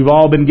 Because we've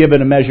all been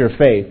given a measure of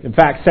faith. In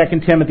fact, 2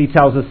 Timothy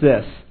tells us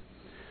this.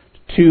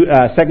 2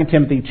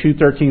 Timothy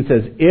 2:13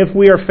 says, if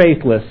we are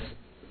faithless,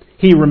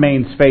 He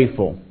remains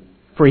faithful,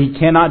 for He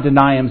cannot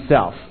deny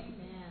Himself.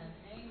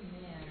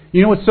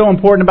 You know what's so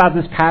important about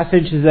this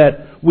passage is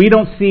that we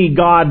don't see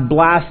God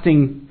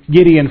blasting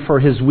Gideon for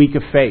his weak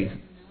of faith.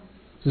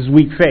 His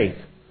weak faith.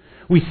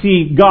 We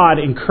see God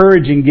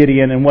encouraging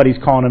Gideon in what He's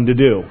calling him to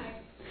do.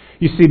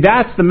 You see,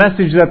 that's the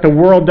message that the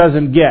world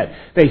doesn't get.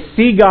 They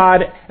see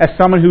God as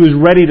someone who is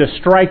ready to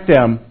strike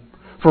them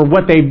for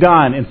what they've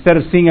done instead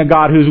of seeing a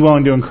God who's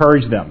willing to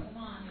encourage them.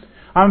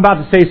 I'm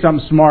about to say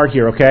something smart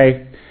here,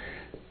 okay?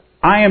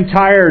 I am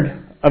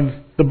tired of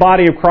the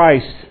body of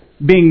Christ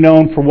being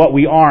known for what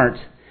we aren't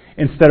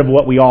instead of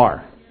what we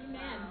are.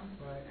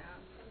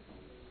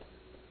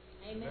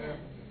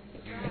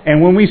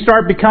 And when we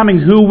start becoming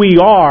who we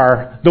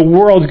are, the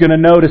world's going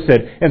to notice it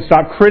and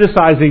stop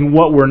criticizing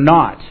what we're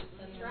not.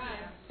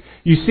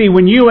 You see,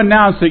 when you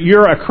announce that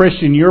you're a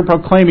Christian, you're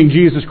proclaiming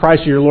Jesus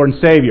Christ as your Lord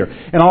and Savior,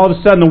 and all of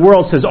a sudden the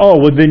world says,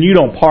 oh, well then you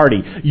don't party,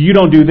 you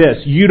don't do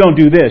this, you don't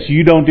do this,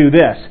 you don't do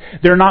this.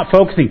 They're not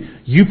focusing.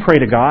 You pray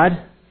to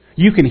God.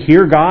 You can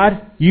hear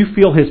God. You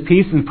feel His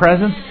peace and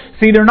presence.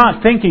 See, they're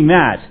not thinking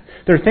that.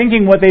 They're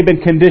thinking what they've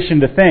been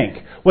conditioned to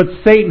think, what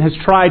Satan has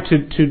tried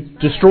to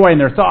destroy in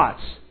their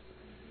thoughts.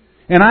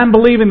 And I'm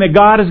believing that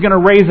God is going to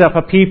raise up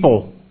a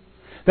people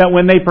that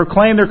when they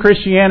proclaim their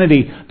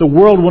Christianity, the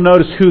world will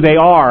notice who they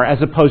are as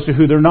opposed to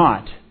who they're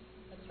not.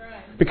 That's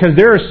right. Because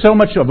there is so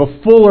much of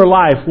a fuller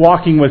life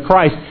walking with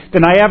Christ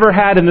than I ever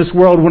had in this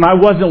world when I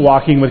wasn't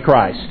walking with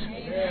Christ.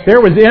 Amen.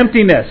 There was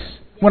emptiness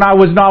when I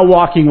was not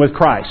walking with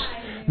Christ.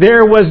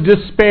 There was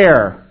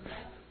despair.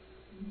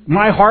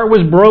 My heart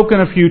was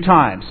broken a few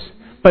times.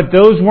 But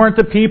those weren't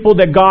the people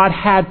that God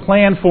had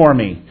planned for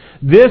me.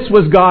 This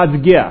was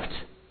God's gift.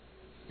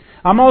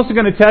 I'm also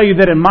going to tell you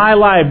that in my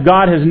life,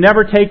 God has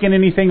never taken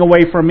anything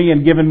away from me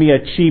and given me a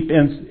cheap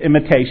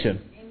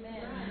imitation.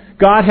 Amen.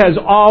 God has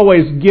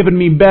always given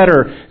me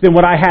better than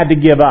what I had to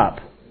give up.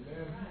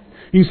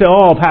 You can say,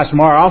 oh, Pastor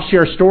Mar, I'll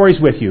share stories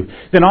with you.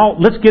 Then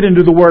let's get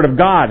into the Word of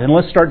God and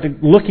let's start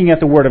looking at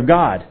the Word of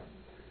God.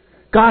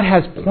 God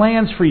has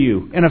plans for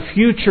you and a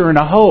future and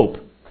a hope.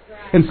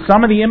 And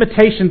some of the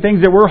imitation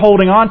things that we're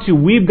holding on to,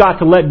 we've got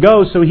to let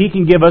go so He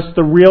can give us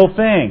the real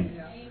thing.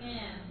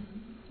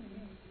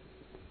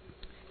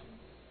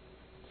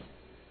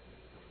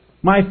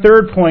 My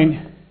third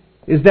point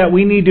is that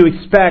we need to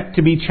expect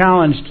to be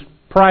challenged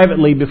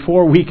privately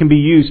before we can be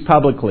used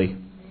publicly.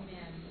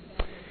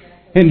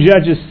 In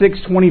Judges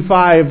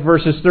 6:25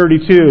 verses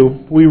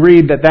 32, we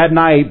read that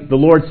night the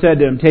Lord said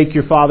to him, take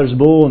your father's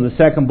bull and the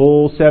second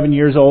bull, 7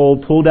 years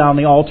old, pull down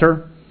the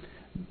altar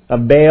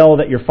of Baal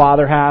that your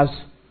father has.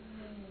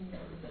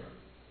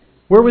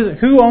 Where was it?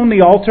 Who owned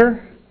the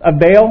altar of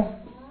Baal?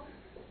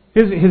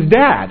 His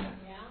dad.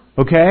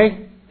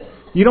 Okay?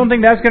 You don't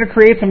think that's going to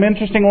create some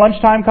interesting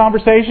lunchtime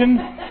conversation?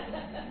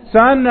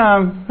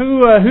 Son,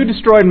 who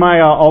destroyed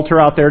my altar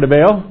out there to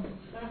Baal?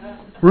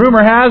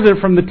 Rumor has it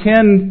from the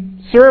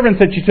 10 servants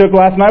that you took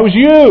last night was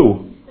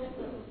you.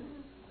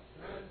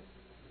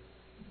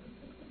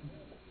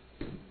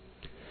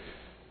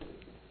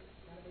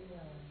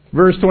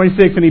 Verse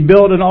 26, and he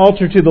built an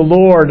altar to the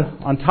Lord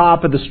on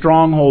top of the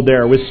stronghold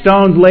there, with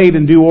stones laid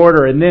in due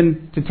order, and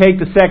then to take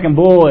the second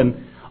bull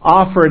and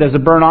offer it as a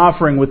burnt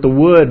offering with the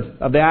wood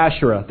of the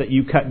Asherah that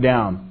you cut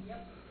down.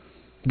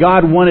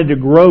 God wanted to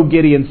grow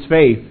Gideon's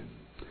faith,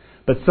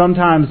 but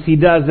sometimes He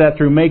does that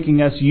through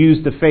making us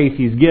use the faith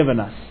He's given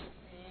us.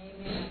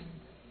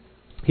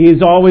 He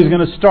is always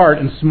going to start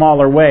in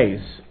smaller ways.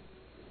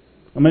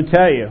 I'm going to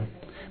tell you.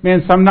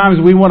 Man, sometimes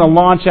we want to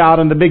launch out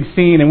on the big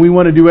scene and we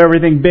want to do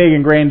everything big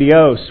and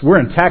grandiose. We're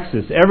in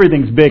Texas.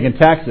 Everything's big in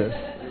Texas.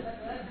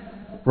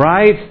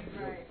 Right?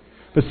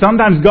 But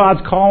sometimes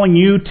God's calling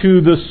you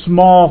to the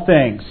small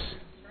things.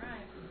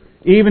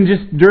 Even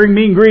just during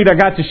meet and greet, I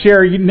got to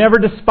share, you never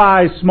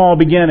despise small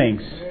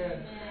beginnings.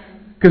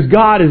 Because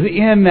God is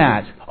in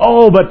that.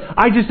 Oh, but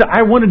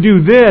I want to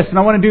do this and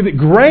I want to do that.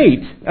 Great.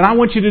 And I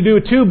want you to do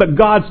it too. But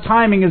God's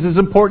timing is as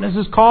important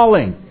as His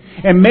calling.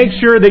 And make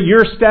sure that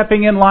you're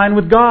stepping in line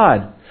with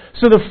God.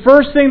 So the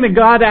first thing that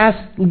God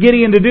asked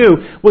Gideon to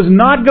do was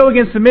not go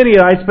against the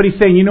Midianites, but He's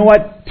saying, you know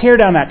what? Tear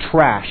down that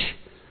trash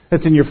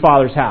that's in your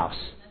father's house.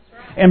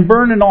 And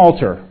burn an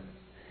altar.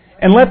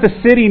 And let the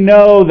city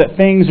know that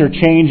things are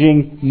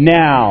changing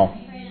now.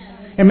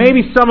 And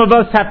maybe some of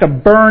us have to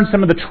burn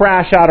some of the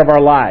trash out of our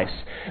lives.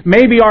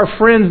 Maybe our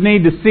friends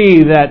need to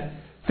see that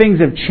things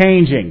are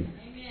changing.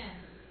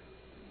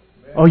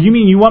 Oh, you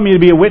mean you want me to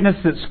be a witness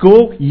at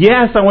school?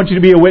 Yes, I want you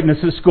to be a witness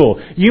at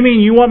school. You mean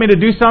you want me to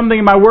do something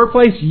in my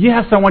workplace?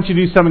 Yes, I want you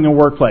to do something in the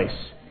workplace.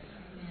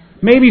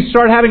 Maybe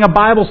start having a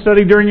Bible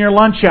study during your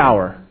lunch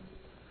hour.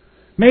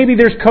 Maybe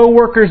there's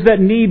coworkers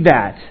that need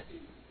that.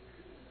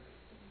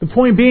 The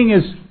point being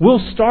is,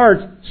 we'll start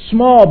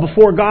small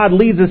before God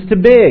leads us to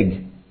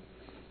big.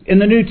 In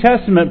the New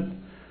Testament,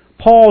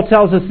 Paul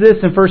tells us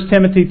this in 1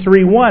 Timothy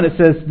 3:1. It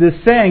says, this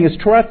saying is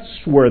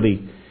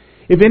trustworthy.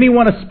 If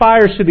anyone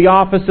aspires to the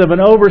office of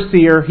an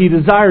overseer, he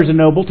desires a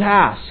noble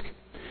task.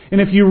 And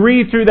if you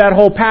read through that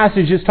whole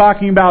passage, it's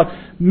talking about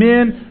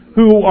men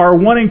who are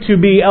wanting to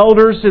be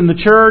elders in the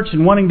church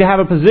and wanting to have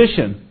a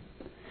position.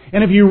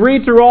 And if you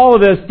read through all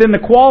of this, then the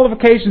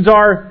qualifications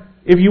are,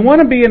 if you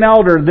want to be an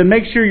elder, then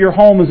make sure your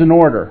home is in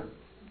order.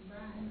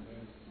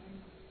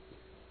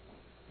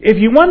 If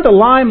you want the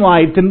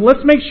limelight, then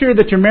let's make sure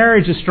that your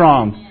marriage is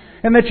strong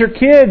and that your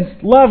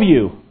kids love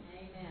you.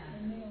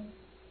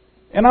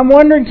 And I'm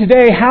wondering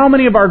today, how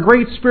many of our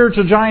great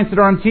spiritual giants that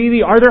are on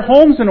TV, are their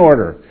homes in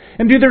order?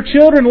 And do their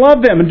children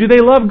love them? And do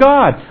they love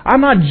God? I'm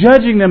not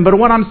judging them, but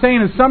what I'm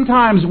saying is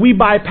sometimes we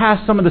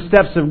bypass some of the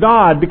steps of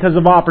God because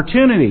of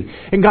opportunity.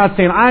 And God's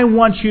saying, I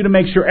want you to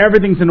make sure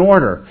everything's in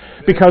order.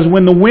 Because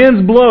when the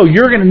winds blow,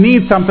 you're going to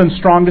need something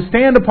strong to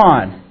stand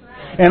upon.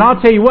 And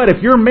I'll tell you what,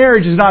 if your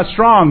marriage is not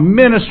strong,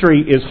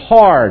 ministry is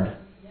hard.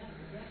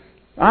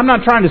 I'm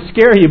not trying to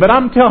scare you, but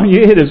I'm telling you,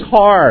 it is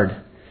hard.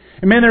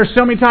 And man, there are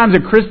so many times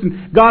that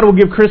God will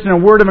give Kristen a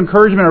word of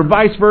encouragement or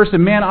vice versa.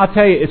 And man, I'll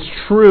tell you, it's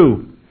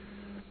true.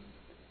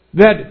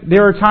 That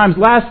there are times,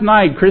 last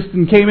night,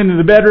 Kristen came into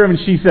the bedroom and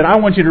she said, I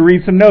want you to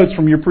read some notes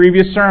from your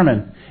previous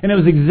sermon. And it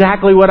was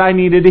exactly what I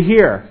needed to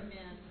hear.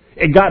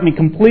 It got me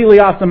completely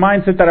off the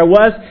mindset that I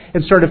was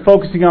and started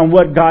focusing on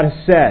what God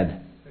has said.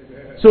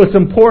 So it's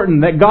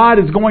important that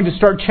God is going to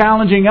start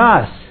challenging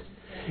us.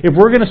 If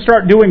we're going to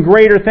start doing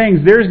greater things,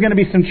 there's going to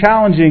be some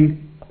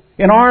challenging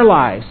in our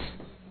lives.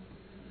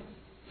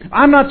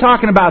 I'm not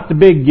talking about the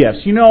big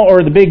gifts,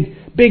 or the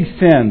big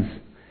sins.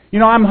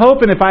 I'm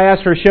hoping if I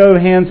ask for a show of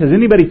hands, has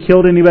anybody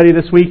killed anybody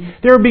this week?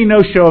 There would be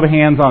no show of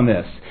hands on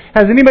this.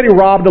 Has anybody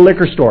robbed a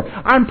liquor store?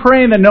 I'm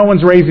praying that no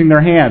one's raising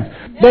their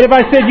hand. But if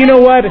I said, you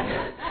know what?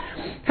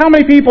 How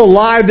many people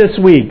lied this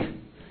week?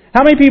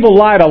 How many people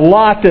lied a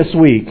lot this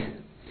week?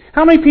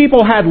 How many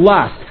people had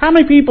lust? How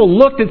many people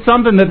looked at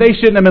something that they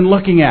shouldn't have been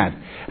looking at?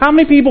 How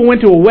many people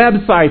went to a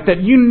website that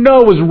you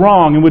know was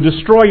wrong and would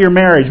destroy your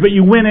marriage, but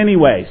you went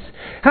anyways?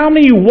 How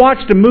many of you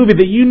watched a movie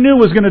that you knew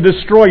was going to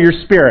destroy your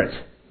spirit?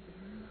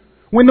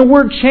 When the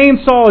word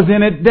chainsaw is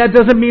in it, that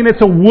doesn't mean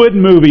it's a wood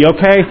movie,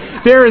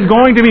 okay? There is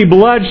going to be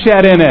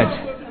bloodshed in it.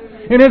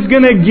 And it's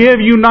going to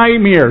give you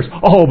nightmares.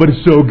 Oh, but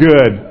it's so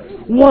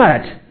good.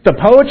 What? The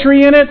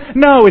poetry in it?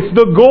 No, it's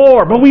the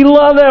gore. But we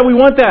love that. We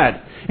want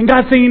that. And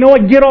God's saying, you know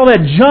what? Get all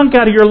that junk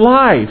out of your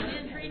life.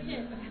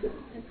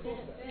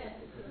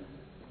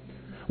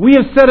 We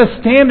have set a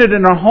standard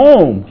in our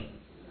home.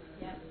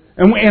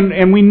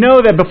 And we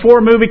know that before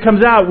a movie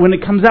comes out, when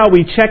it comes out,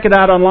 we check it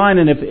out online.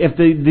 And if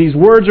these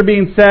words are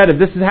being said, if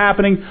this is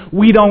happening,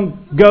 we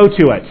don't go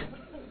to it.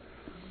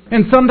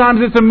 And sometimes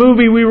it's a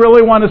movie we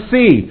really want to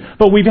see.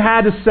 But we've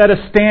had to set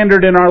a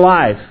standard in our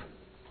life.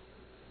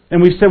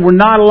 And we've said we're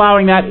not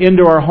allowing that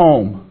into our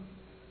home.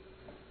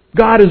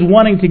 God is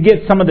wanting to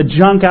get some of the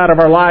junk out of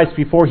our lives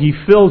before He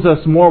fills us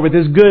more with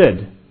His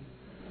good.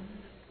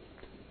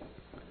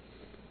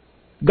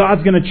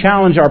 God's going to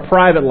challenge our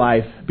private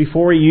life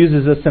before He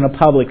uses us in a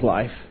public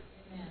life.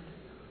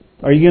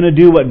 Are you going to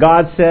do what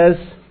God says,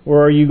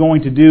 or are you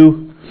going to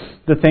do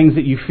the things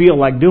that you feel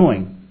like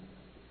doing?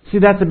 See,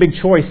 that's a big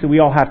choice that we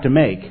all have to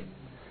make.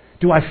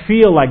 Do I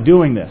feel like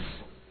doing this?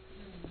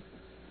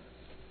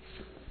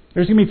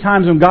 There's going to be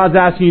times when God's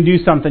asking you to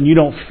do something you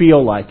don't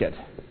feel like it.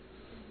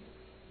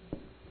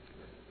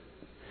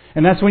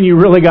 And that's when you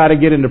really got to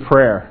get into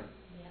prayer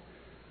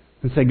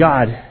and say,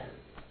 God,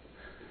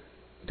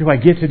 do I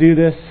get to do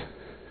this?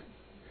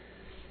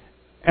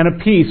 And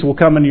a peace will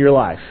come into your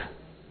life.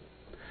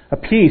 A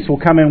peace will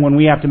come in when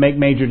we have to make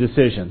major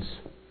decisions.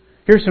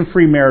 Here's some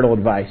free marital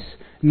advice.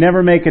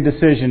 Never make a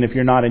decision if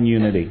you're not in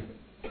unity.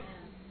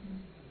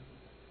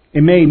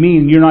 It may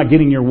mean you're not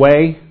getting your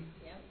way,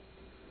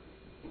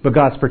 but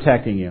God's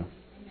protecting you.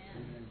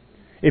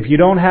 If you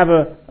don't have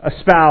a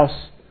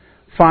spouse,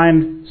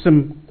 find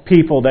some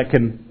people that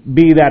can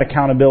be that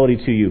accountability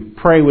to you.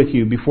 Pray with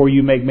you before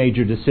you make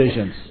major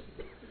decisions.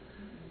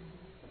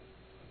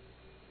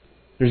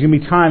 There's going to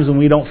be times when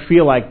we don't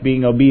feel like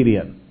being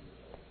obedient.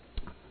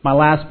 My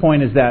last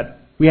point is that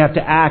we have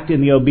to act in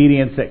the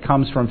obedience that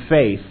comes from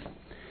faith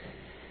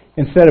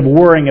instead of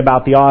worrying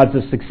about the odds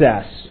of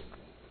success.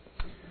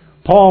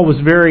 Paul was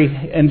a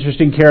very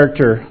interesting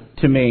character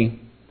to me.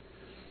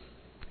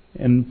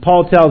 And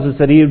Paul tells us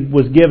that he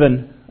was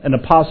given an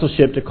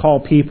apostleship to call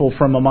people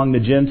from among the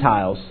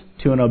Gentiles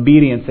to an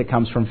obedience that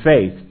comes from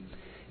faith.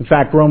 In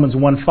fact, Romans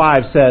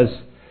 1:5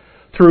 says,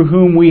 through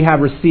whom we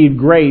have received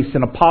grace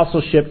and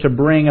apostleship to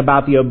bring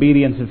about the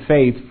obedience of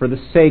faith for the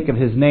sake of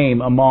His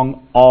name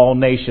among all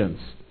nations.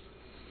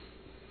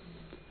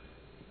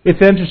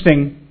 It's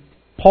interesting,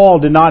 Paul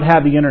did not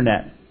have the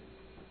internet.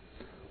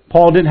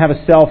 Paul didn't have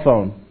a cell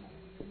phone.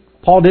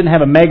 Paul didn't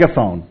have a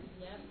megaphone.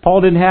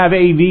 Paul didn't have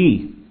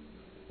AV.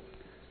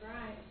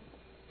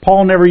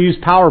 Paul never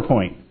used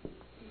PowerPoint.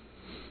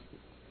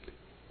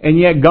 And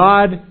yet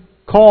God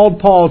called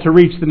Paul to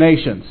reach the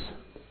nations.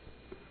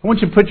 I want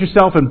you to put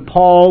yourself in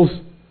Paul's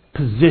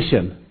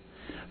position.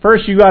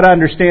 First, you got to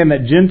understand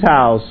that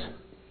Gentiles,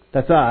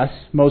 that's us,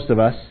 most of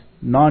us,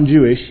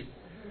 non-Jewish,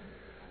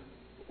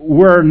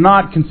 were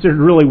not considered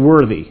really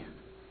worthy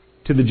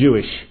to the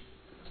Jewish.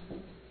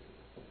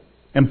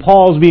 And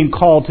Paul's being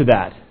called to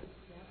that.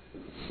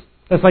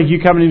 That's like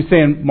you coming and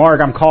saying, Mark,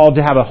 I'm called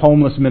to have a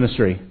homeless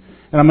ministry.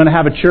 And I'm going to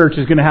have a church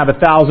that's going to have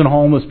 1,000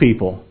 homeless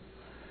people.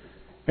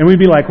 And we'd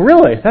be like,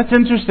 really? That's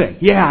interesting.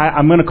 Yeah,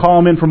 I'm going to call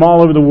them in from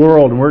all over the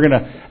world, and we're going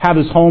to have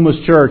this homeless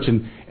church,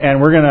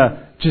 and we're going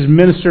to just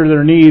minister to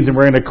their needs, and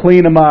we're going to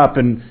clean them up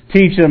and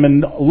teach them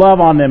and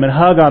love on them and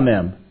hug on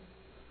them.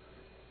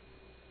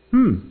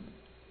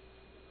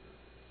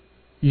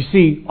 You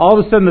see, all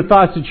of a sudden the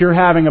thoughts that you're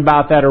having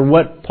about that are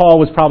what Paul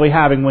was probably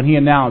having when he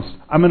announced,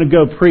 I'm going to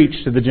go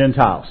preach to the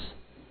Gentiles.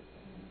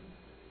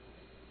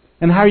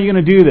 And how are you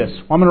going to do this?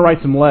 Well, I'm going to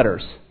write some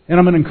letters, and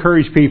I'm going to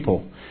encourage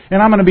people.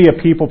 And I'm going to be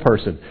a people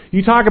person.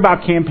 You talk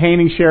about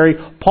campaigning, Sherry.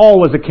 Paul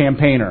was a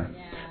campaigner.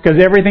 Because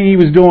everything he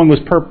was doing was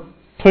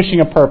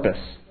pushing a purpose.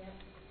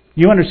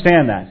 You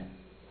understand that.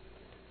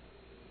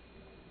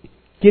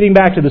 Getting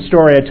back to the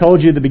story, I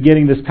told you at the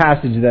beginning of this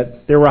passage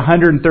that there were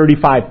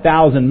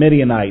 135,000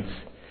 Midianites.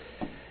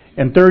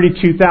 And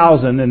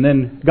 32,000. And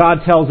then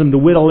God tells them to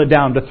whittle it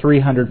down to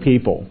 300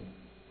 people.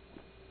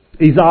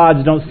 These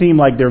odds don't seem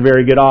like they're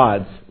very good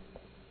odds.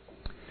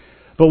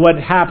 But what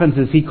happens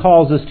is He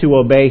calls us to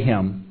obey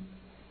Him.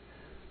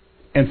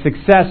 And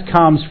success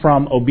comes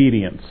from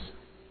obedience.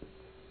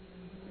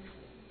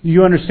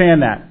 You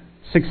understand that?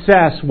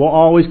 Success will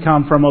always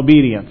come from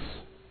obedience.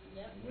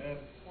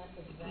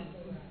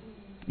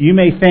 You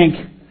may think,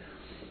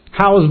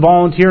 how is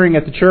volunteering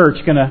at the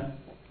church going to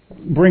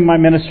bring my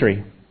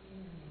ministry?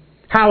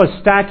 How is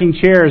stacking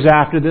chairs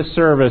after this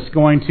service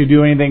going to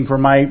do anything for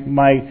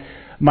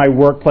my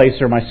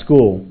workplace or my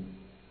school?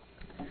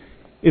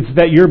 It's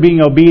that you're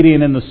being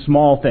obedient in the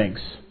small things.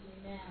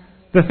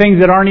 the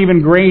things that aren't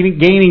even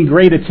gaining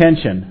great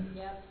attention.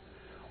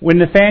 When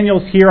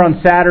Nathaniel's here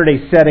on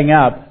Saturday setting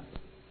up,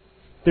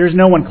 there's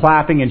no one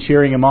clapping and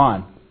cheering him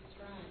on.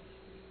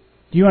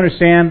 Do you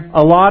understand?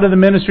 A lot of the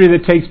ministry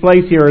that takes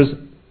place here is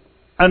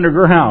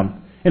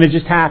underground, and it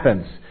just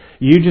happens.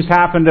 You just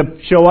happen to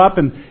show up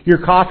and your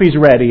coffee's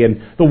ready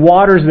and the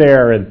water's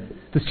there and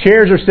the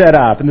chairs are set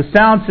up and the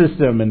sound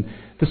system and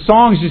the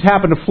songs just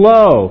happen to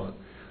flow.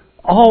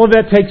 All of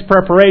that takes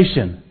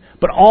preparation.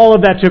 But all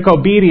of that took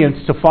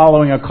obedience to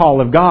following a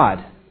call of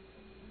God.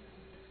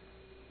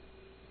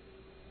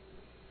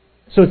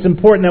 So it's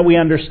important that we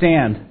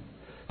understand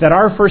that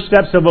our first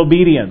steps of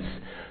obedience,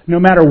 no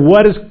matter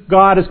what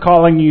God is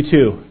calling you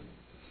to,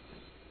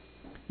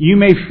 you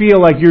may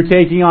feel like you're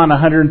taking on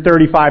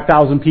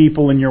 135,000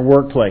 people in your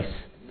workplace.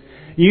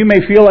 You may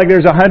feel like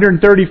there's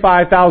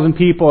 135,000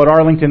 people at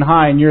Arlington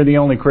High and you're the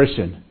only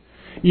Christian.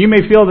 You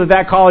may feel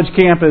that college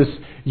campus,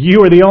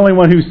 you are the only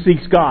one who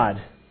seeks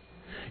God.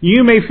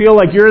 You may feel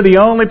like you're the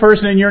only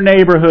person in your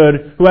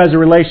neighborhood who has a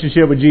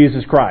relationship with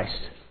Jesus Christ.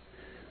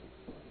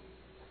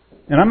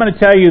 And I'm going to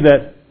tell you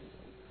that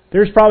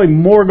there's probably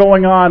more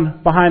going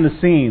on behind the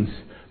scenes.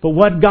 But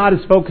what God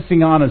is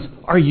focusing on is,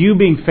 are you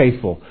being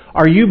faithful?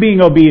 Are you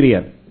being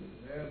obedient?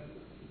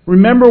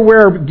 Remember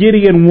where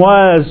Gideon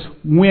was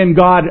when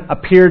God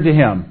appeared to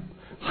him.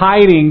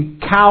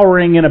 Hiding,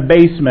 cowering in a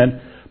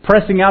basement,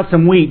 pressing out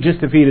some wheat just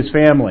to feed his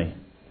family.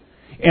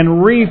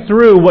 And read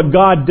through what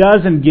God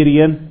does in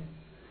Gideon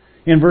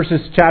in verses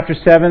chapter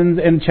 7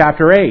 and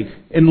chapter 8,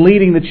 in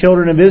leading the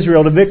children of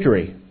Israel to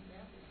victory.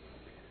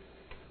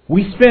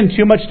 We spend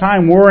too much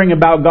time worrying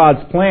about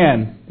God's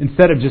plan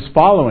instead of just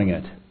following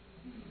it.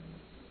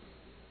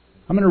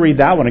 I'm going to read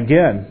that one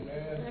again.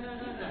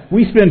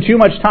 We spend too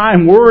much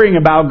time worrying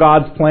about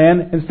God's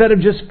plan instead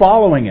of just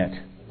following it.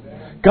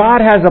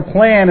 God has a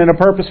plan and a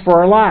purpose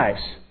for our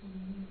lives.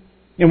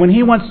 And when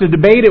He wants to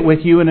debate it with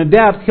you in a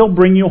depth, He'll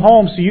bring you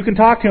home so you can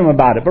talk to Him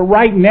about it. But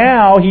right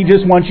now, He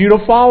just wants you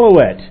to follow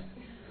it.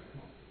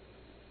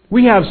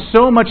 We have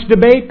so much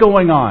debate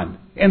going on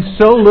and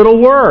so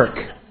little work.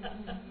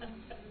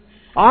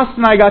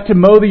 Austin and I got to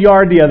mow the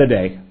yard the other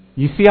day.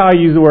 You see how I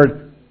use the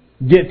word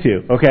get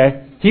to,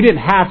 okay? He didn't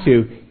have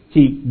to.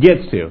 He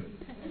gets to.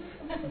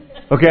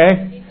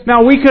 Okay?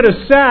 Now, we could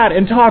have sat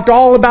and talked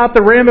all about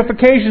the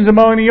ramifications of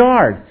mowing the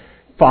yard.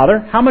 Father,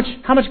 how much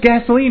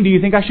gasoline do you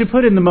think I should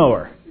put in the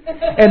mower?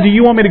 And do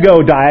you want me to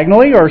go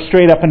diagonally or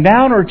straight up and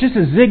down or just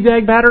a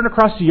zigzag pattern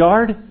across the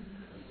yard?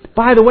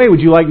 By the way, would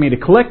you like me to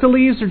collect the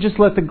leaves or just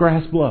let the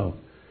grass blow?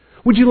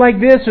 Would you like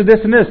this or this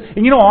and this?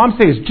 And you know, all I'm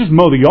saying is just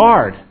mow the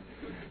yard.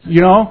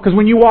 You know, because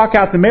when you walk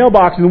out the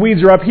mailbox and the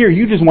weeds are up here,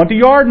 you just want the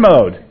yard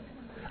mowed.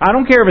 I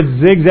don't care if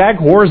it's zigzag,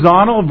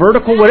 horizontal,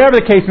 vertical, whatever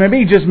the case may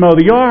be, just mow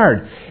the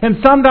yard.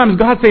 And sometimes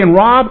God's saying,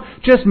 Rob,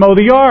 just mow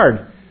the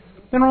yard.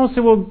 Then I'll say,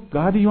 well,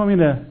 God, do you want me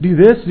to do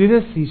this, do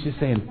this? He's just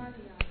saying,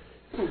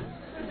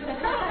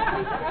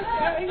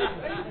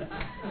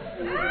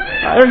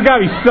 there's got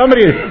to be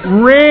somebody,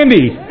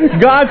 Randy,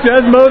 God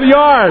says mow the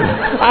yard.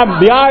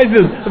 The eyes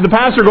of the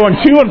pastor going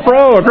to and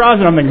fro across,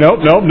 and I'm thinking, nope.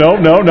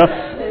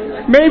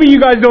 Maybe you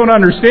guys don't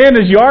understand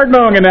this yard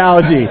mowing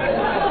analogy.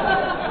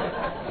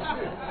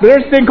 But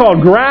there's a thing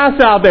called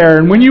grass out there,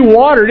 and when you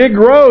water it, it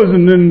grows,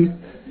 and then...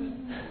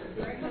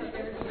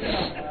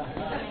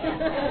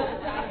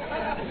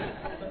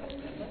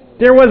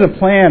 There was a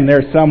plan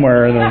there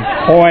somewhere, the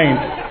point.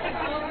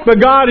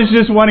 But God is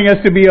just wanting us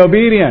to be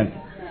obedient.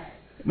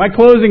 My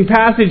closing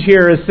passage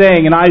here is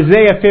saying in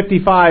Isaiah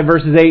 55,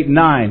 verses 8 and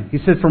 9, He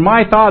says, "For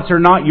my thoughts are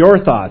not your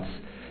thoughts,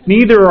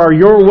 neither are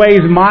your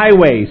ways my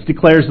ways,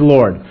 declares the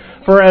Lord.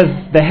 For as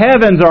the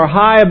heavens are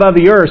high above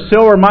the earth,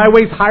 so are my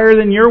ways higher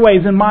than your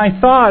ways, and my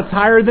thoughts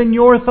higher than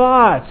your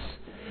thoughts."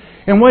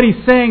 And what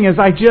He's saying is,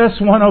 I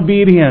just want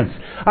obedience.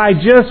 I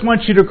just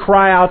want you to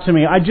cry out to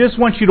me. I just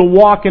want you to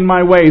walk in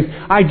my ways.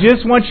 I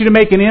just want you to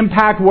make an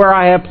impact where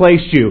I have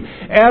placed you.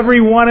 Every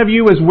one of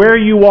you is where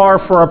you are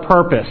for a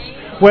purpose.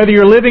 Whether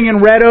you're living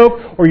in Red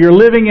Oak, or you're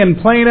living in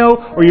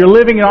Plano, or you're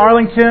living in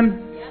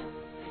Arlington,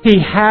 He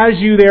has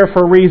you there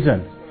for a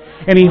reason.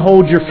 And He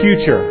holds your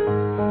future.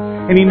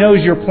 And He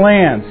knows your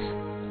plans.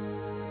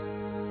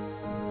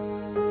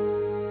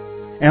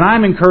 And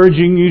I'm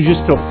encouraging you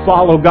just to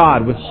follow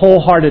God with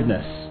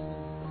wholeheartedness.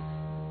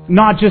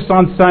 Not just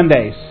on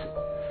Sundays,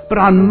 but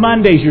on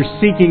Mondays you're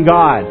seeking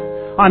God.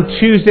 On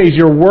Tuesdays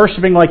you're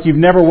worshiping like you've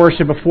never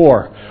worshipped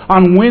before.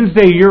 On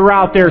Wednesday you're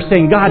out there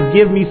saying, God,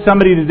 give me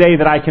somebody today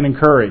that I can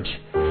encourage.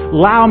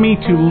 Allow me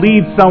to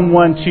lead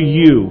someone to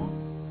you.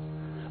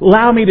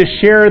 Allow me to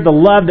share the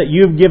love that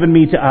you've given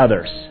me to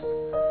others.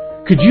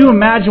 Could you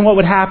imagine what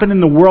would happen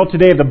in the world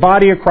today if the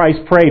body of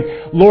Christ prayed,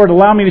 Lord,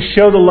 allow me to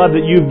show the love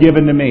that you've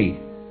given to me?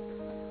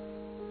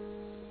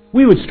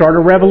 We would start a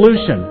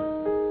revolution.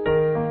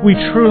 We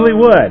truly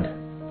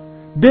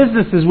would.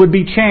 Businesses would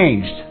be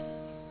changed.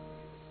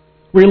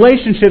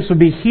 Relationships would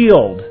be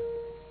healed.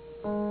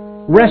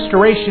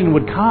 Restoration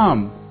would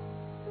come.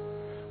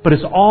 But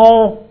it's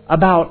all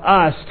about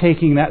us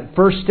taking that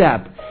first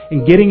step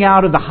and getting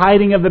out of the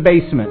hiding of the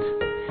basement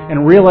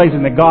and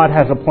realizing that God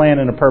has a plan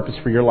and a purpose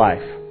for your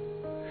life.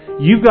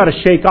 You've got to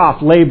shake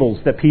off labels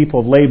that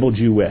people have labeled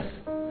you with.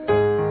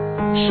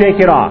 Shake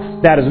it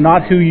off. That is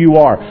not who you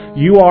are.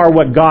 You are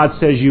what God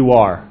says you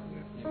are.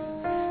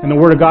 And the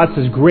Word of God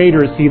says,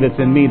 greater is He that's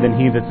in me than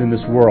he that's in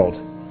this world.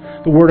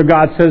 The Word of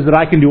God says that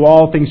I can do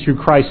all things through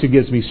Christ who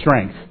gives me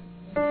strength.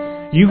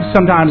 You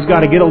sometimes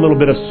got to get a little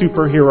bit of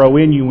superhero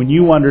in you when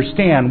you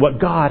understand what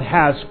God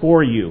has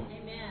for you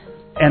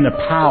and the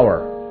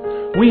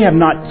power. We have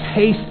not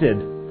tasted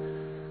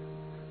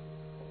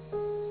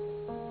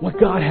what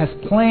God has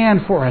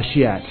planned for us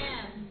yet.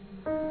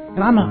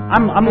 And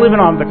I'm living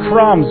on the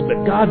crumbs,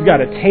 but God's got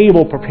a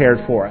table prepared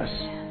for us.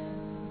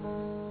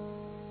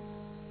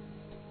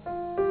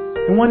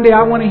 And one day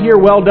I want to hear,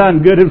 well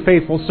done, good and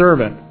faithful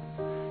servant.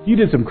 You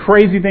did some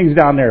crazy things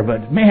down there,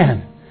 but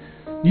man,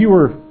 you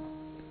were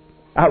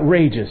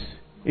outrageous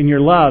in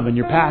your love and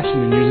your passion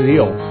and your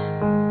zeal.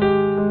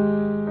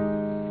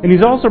 And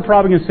He's also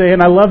probably going to say,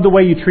 and I love the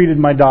way you treated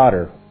my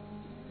daughter.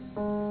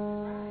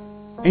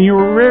 And you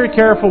were very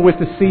careful with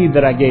the seed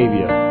that I gave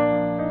you.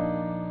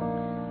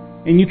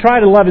 And you tried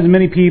to love as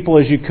many people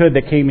as you could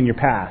that came in your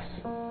path.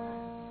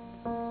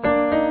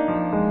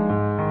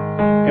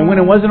 And when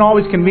it wasn't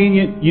always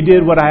convenient, you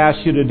did what I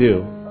asked you to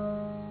do.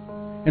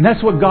 And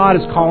that's what God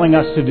is calling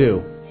us to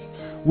do.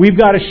 We've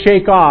got to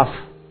shake off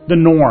the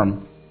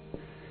norm.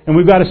 And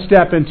we've got to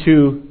step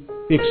into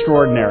the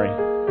extraordinary.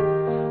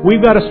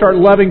 We've got to start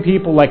loving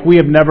people like we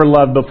have never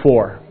loved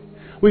before.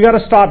 We've got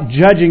to stop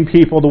judging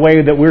people the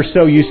way that we're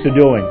so used to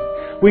doing.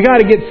 We've got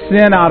to get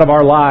sin out of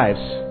our lives.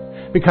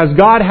 Because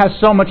God has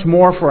so much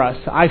more for us.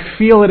 I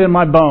feel it in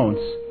my bones.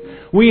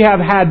 We have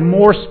had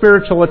more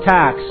spiritual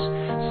attacks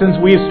since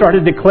we've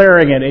started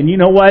declaring it. And you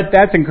know what?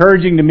 That's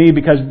encouraging to me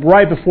because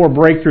right before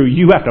breakthrough,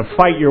 you have to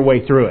fight your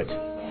way through it.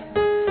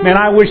 Man,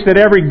 I wish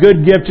that every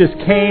good gift just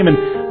came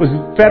and was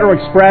Federal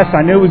Express.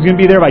 I knew it was going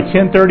to be there by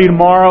 10:30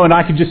 tomorrow and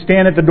I could just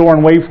stand at the door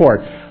and wait for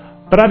it.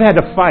 But I've had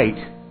to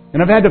fight. And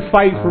I've had to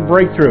fight for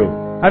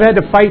breakthrough. I've had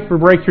to fight for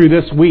breakthrough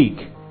this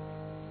week.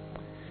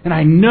 And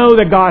I know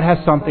that God has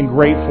something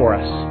great for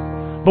us.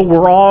 But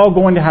we're all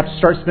going to have to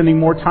start spending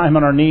more time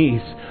on our knees.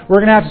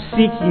 We're going to have to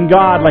seeking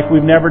God like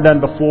we've never done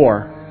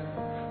before.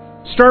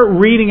 Start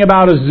reading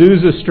about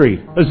Azusa Street.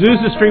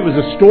 Azusa Street was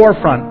a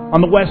storefront on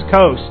the West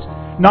Coast.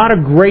 Not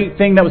a great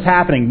thing that was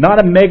happening. Not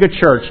a mega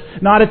church.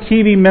 Not a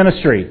TV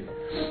ministry.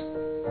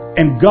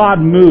 And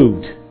God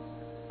moved.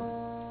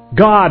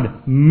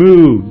 God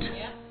moved.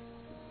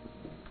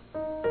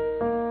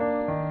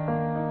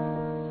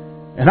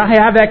 And I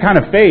have that kind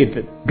of faith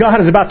that God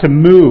is about to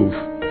move.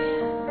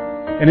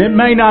 And it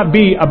may not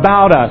be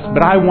about us,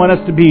 but I want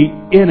us to be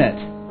in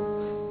it.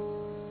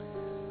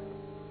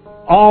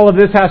 All of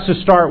this has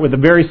to start with a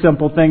very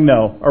simple thing,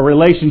 though, a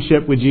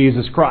relationship with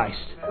Jesus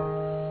Christ.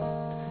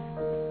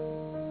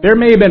 There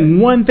may have been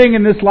one thing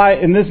in this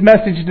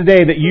message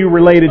today that you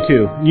related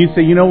to. And you'd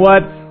say, you know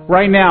what?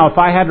 Right now, if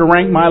I had to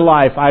rank my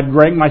life, I'd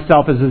rank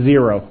myself as a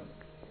 0.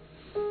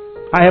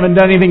 I haven't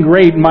done anything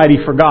great and mighty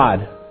for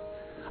God.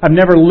 I've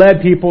never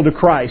led people to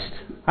Christ.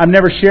 I've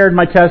never shared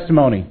my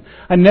testimony.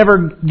 I've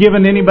never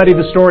given anybody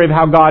the story of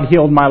how God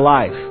healed my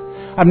life.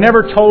 I've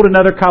never told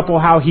another couple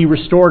how He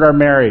restored our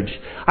marriage.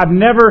 I've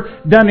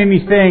never done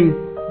anything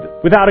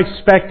without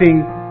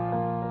expecting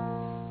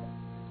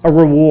a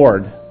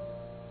reward.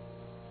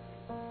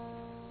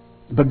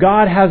 But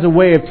God has a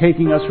way of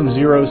taking us from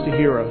zeros to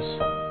heroes.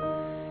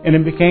 And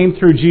it became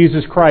through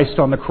Jesus Christ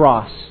on the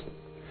cross.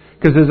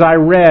 Because as I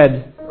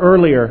read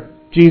earlier,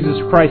 Jesus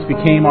Christ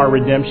became our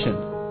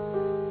redemption.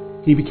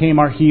 He became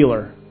our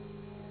healer.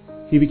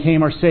 He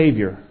became our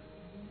Savior.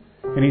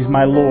 And He's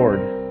my Lord.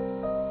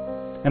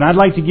 And I'd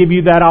like to give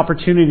you that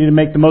opportunity to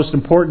make the most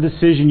important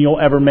decision you'll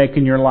ever make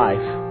in your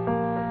life.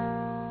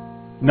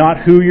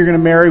 Not who you're going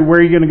to marry,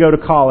 where you're going to go to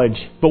college,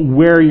 but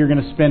where you're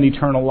going to spend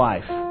eternal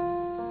life.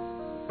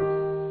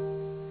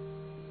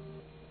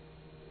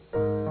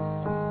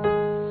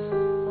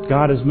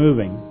 God is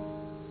moving.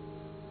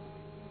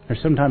 Or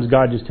sometimes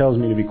God just tells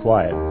me to be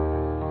quiet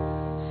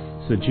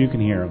so that you can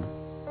hear Him.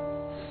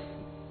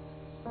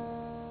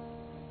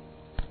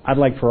 I'd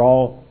like for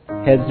all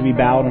heads to be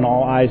bowed and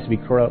all eyes to be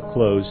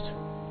closed.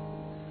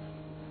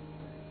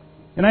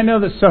 And I know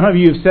that some of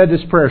you have said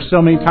this prayer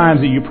so many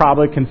times that you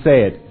probably can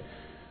say it.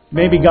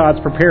 Maybe God's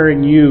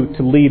preparing you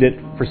to lead it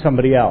for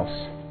somebody else.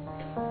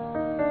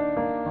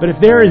 But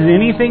if there is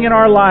anything in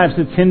our lives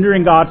that's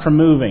hindering God from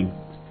moving,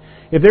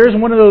 if there's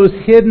one of those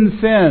hidden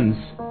sins,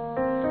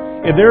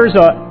 if there's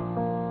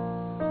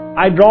a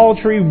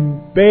idolatry,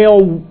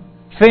 Baal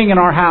thing in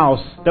our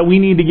house that we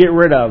need to get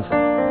rid of,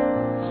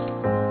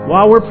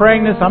 while we're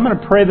praying this, I'm going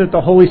to pray that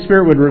the Holy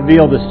Spirit would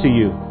reveal this to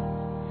you.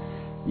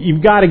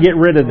 You've got to get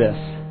rid of this.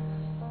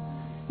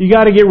 You've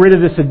got to get rid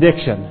of this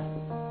addiction.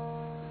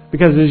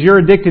 Because as you're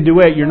addicted to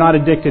it, you're not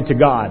addicted to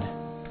God.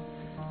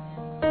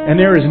 And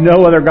there is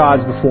no other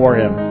gods before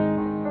Him.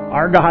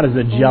 Our God is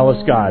a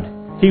jealous God.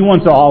 He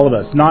wants all of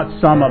us,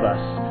 not some of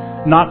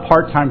us, not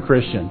part-time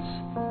Christians.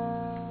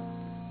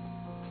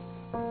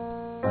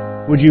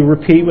 Would you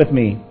repeat with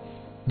me?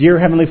 Dear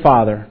Heavenly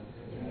Father,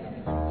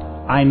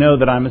 I know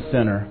that I'm a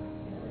sinner,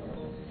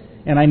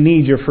 and I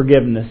need your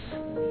forgiveness.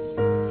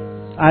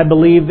 I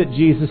believe that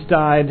Jesus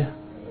died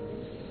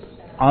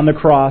on the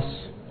cross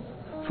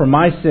for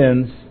my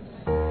sins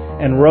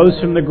and rose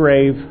from the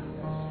grave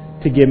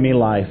to give me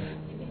life.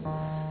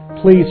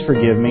 Please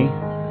forgive me.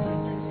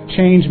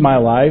 Change my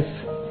life.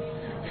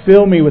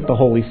 Fill me with the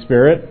Holy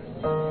Spirit.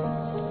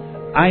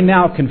 I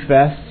now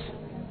confess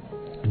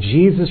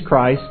Jesus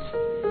Christ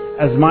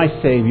as my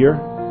Savior,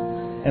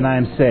 and I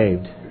am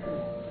saved.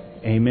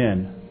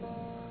 Amen.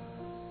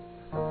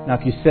 Now,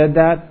 if you said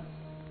that,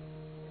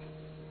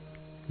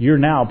 you're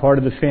now part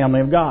of the family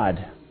of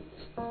God.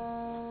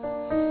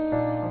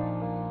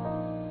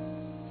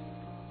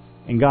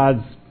 And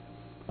God's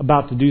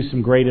about to do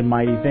some great and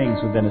mighty things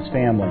within His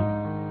family.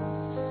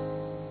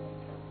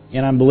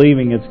 And I'm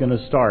believing it's going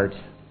to start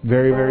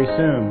very, very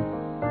soon.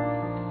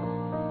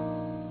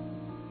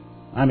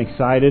 I'm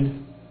excited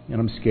and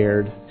I'm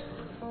scared.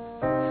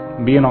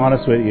 I'm being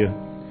honest with you.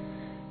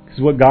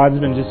 Because what God's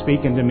been just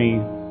speaking to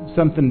me,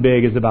 something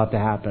big is about to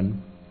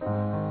happen.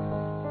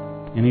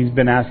 And He's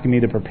been asking me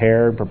to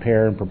prepare and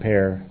prepare and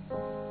prepare.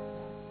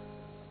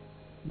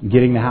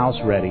 Getting the house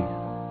ready.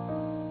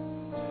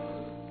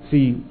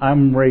 See,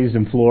 I'm raised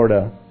in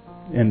Florida,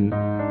 and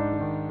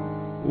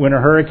when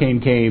a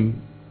hurricane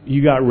came,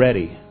 you got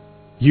ready.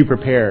 You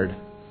prepared.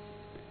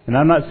 And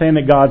I'm not saying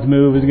that God's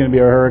move is going to be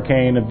a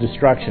hurricane of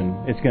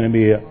destruction. It's going to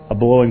be a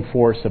blowing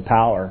force of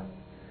power.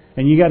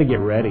 And you got to get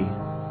ready.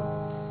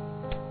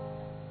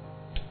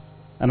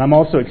 And I'm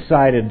also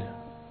excited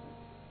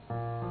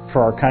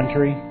for our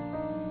country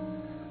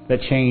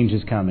that change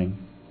is coming.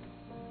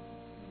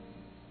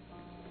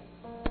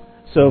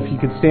 So if you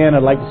could stand,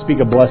 I'd like to speak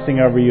a blessing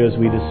over you as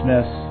we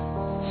dismiss.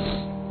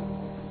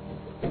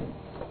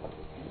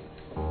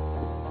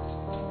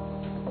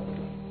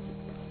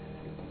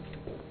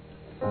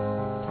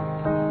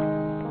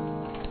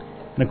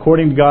 And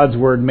according to God's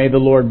Word, may the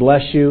Lord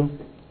bless you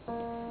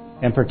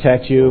and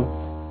protect you.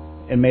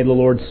 And may the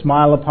Lord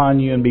smile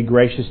upon you and be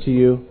gracious to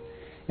you.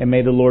 And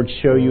may the Lord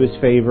show you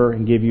His favor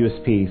and give you His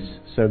peace.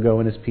 So go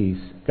in His peace.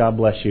 God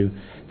bless you.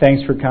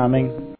 Thanks for coming.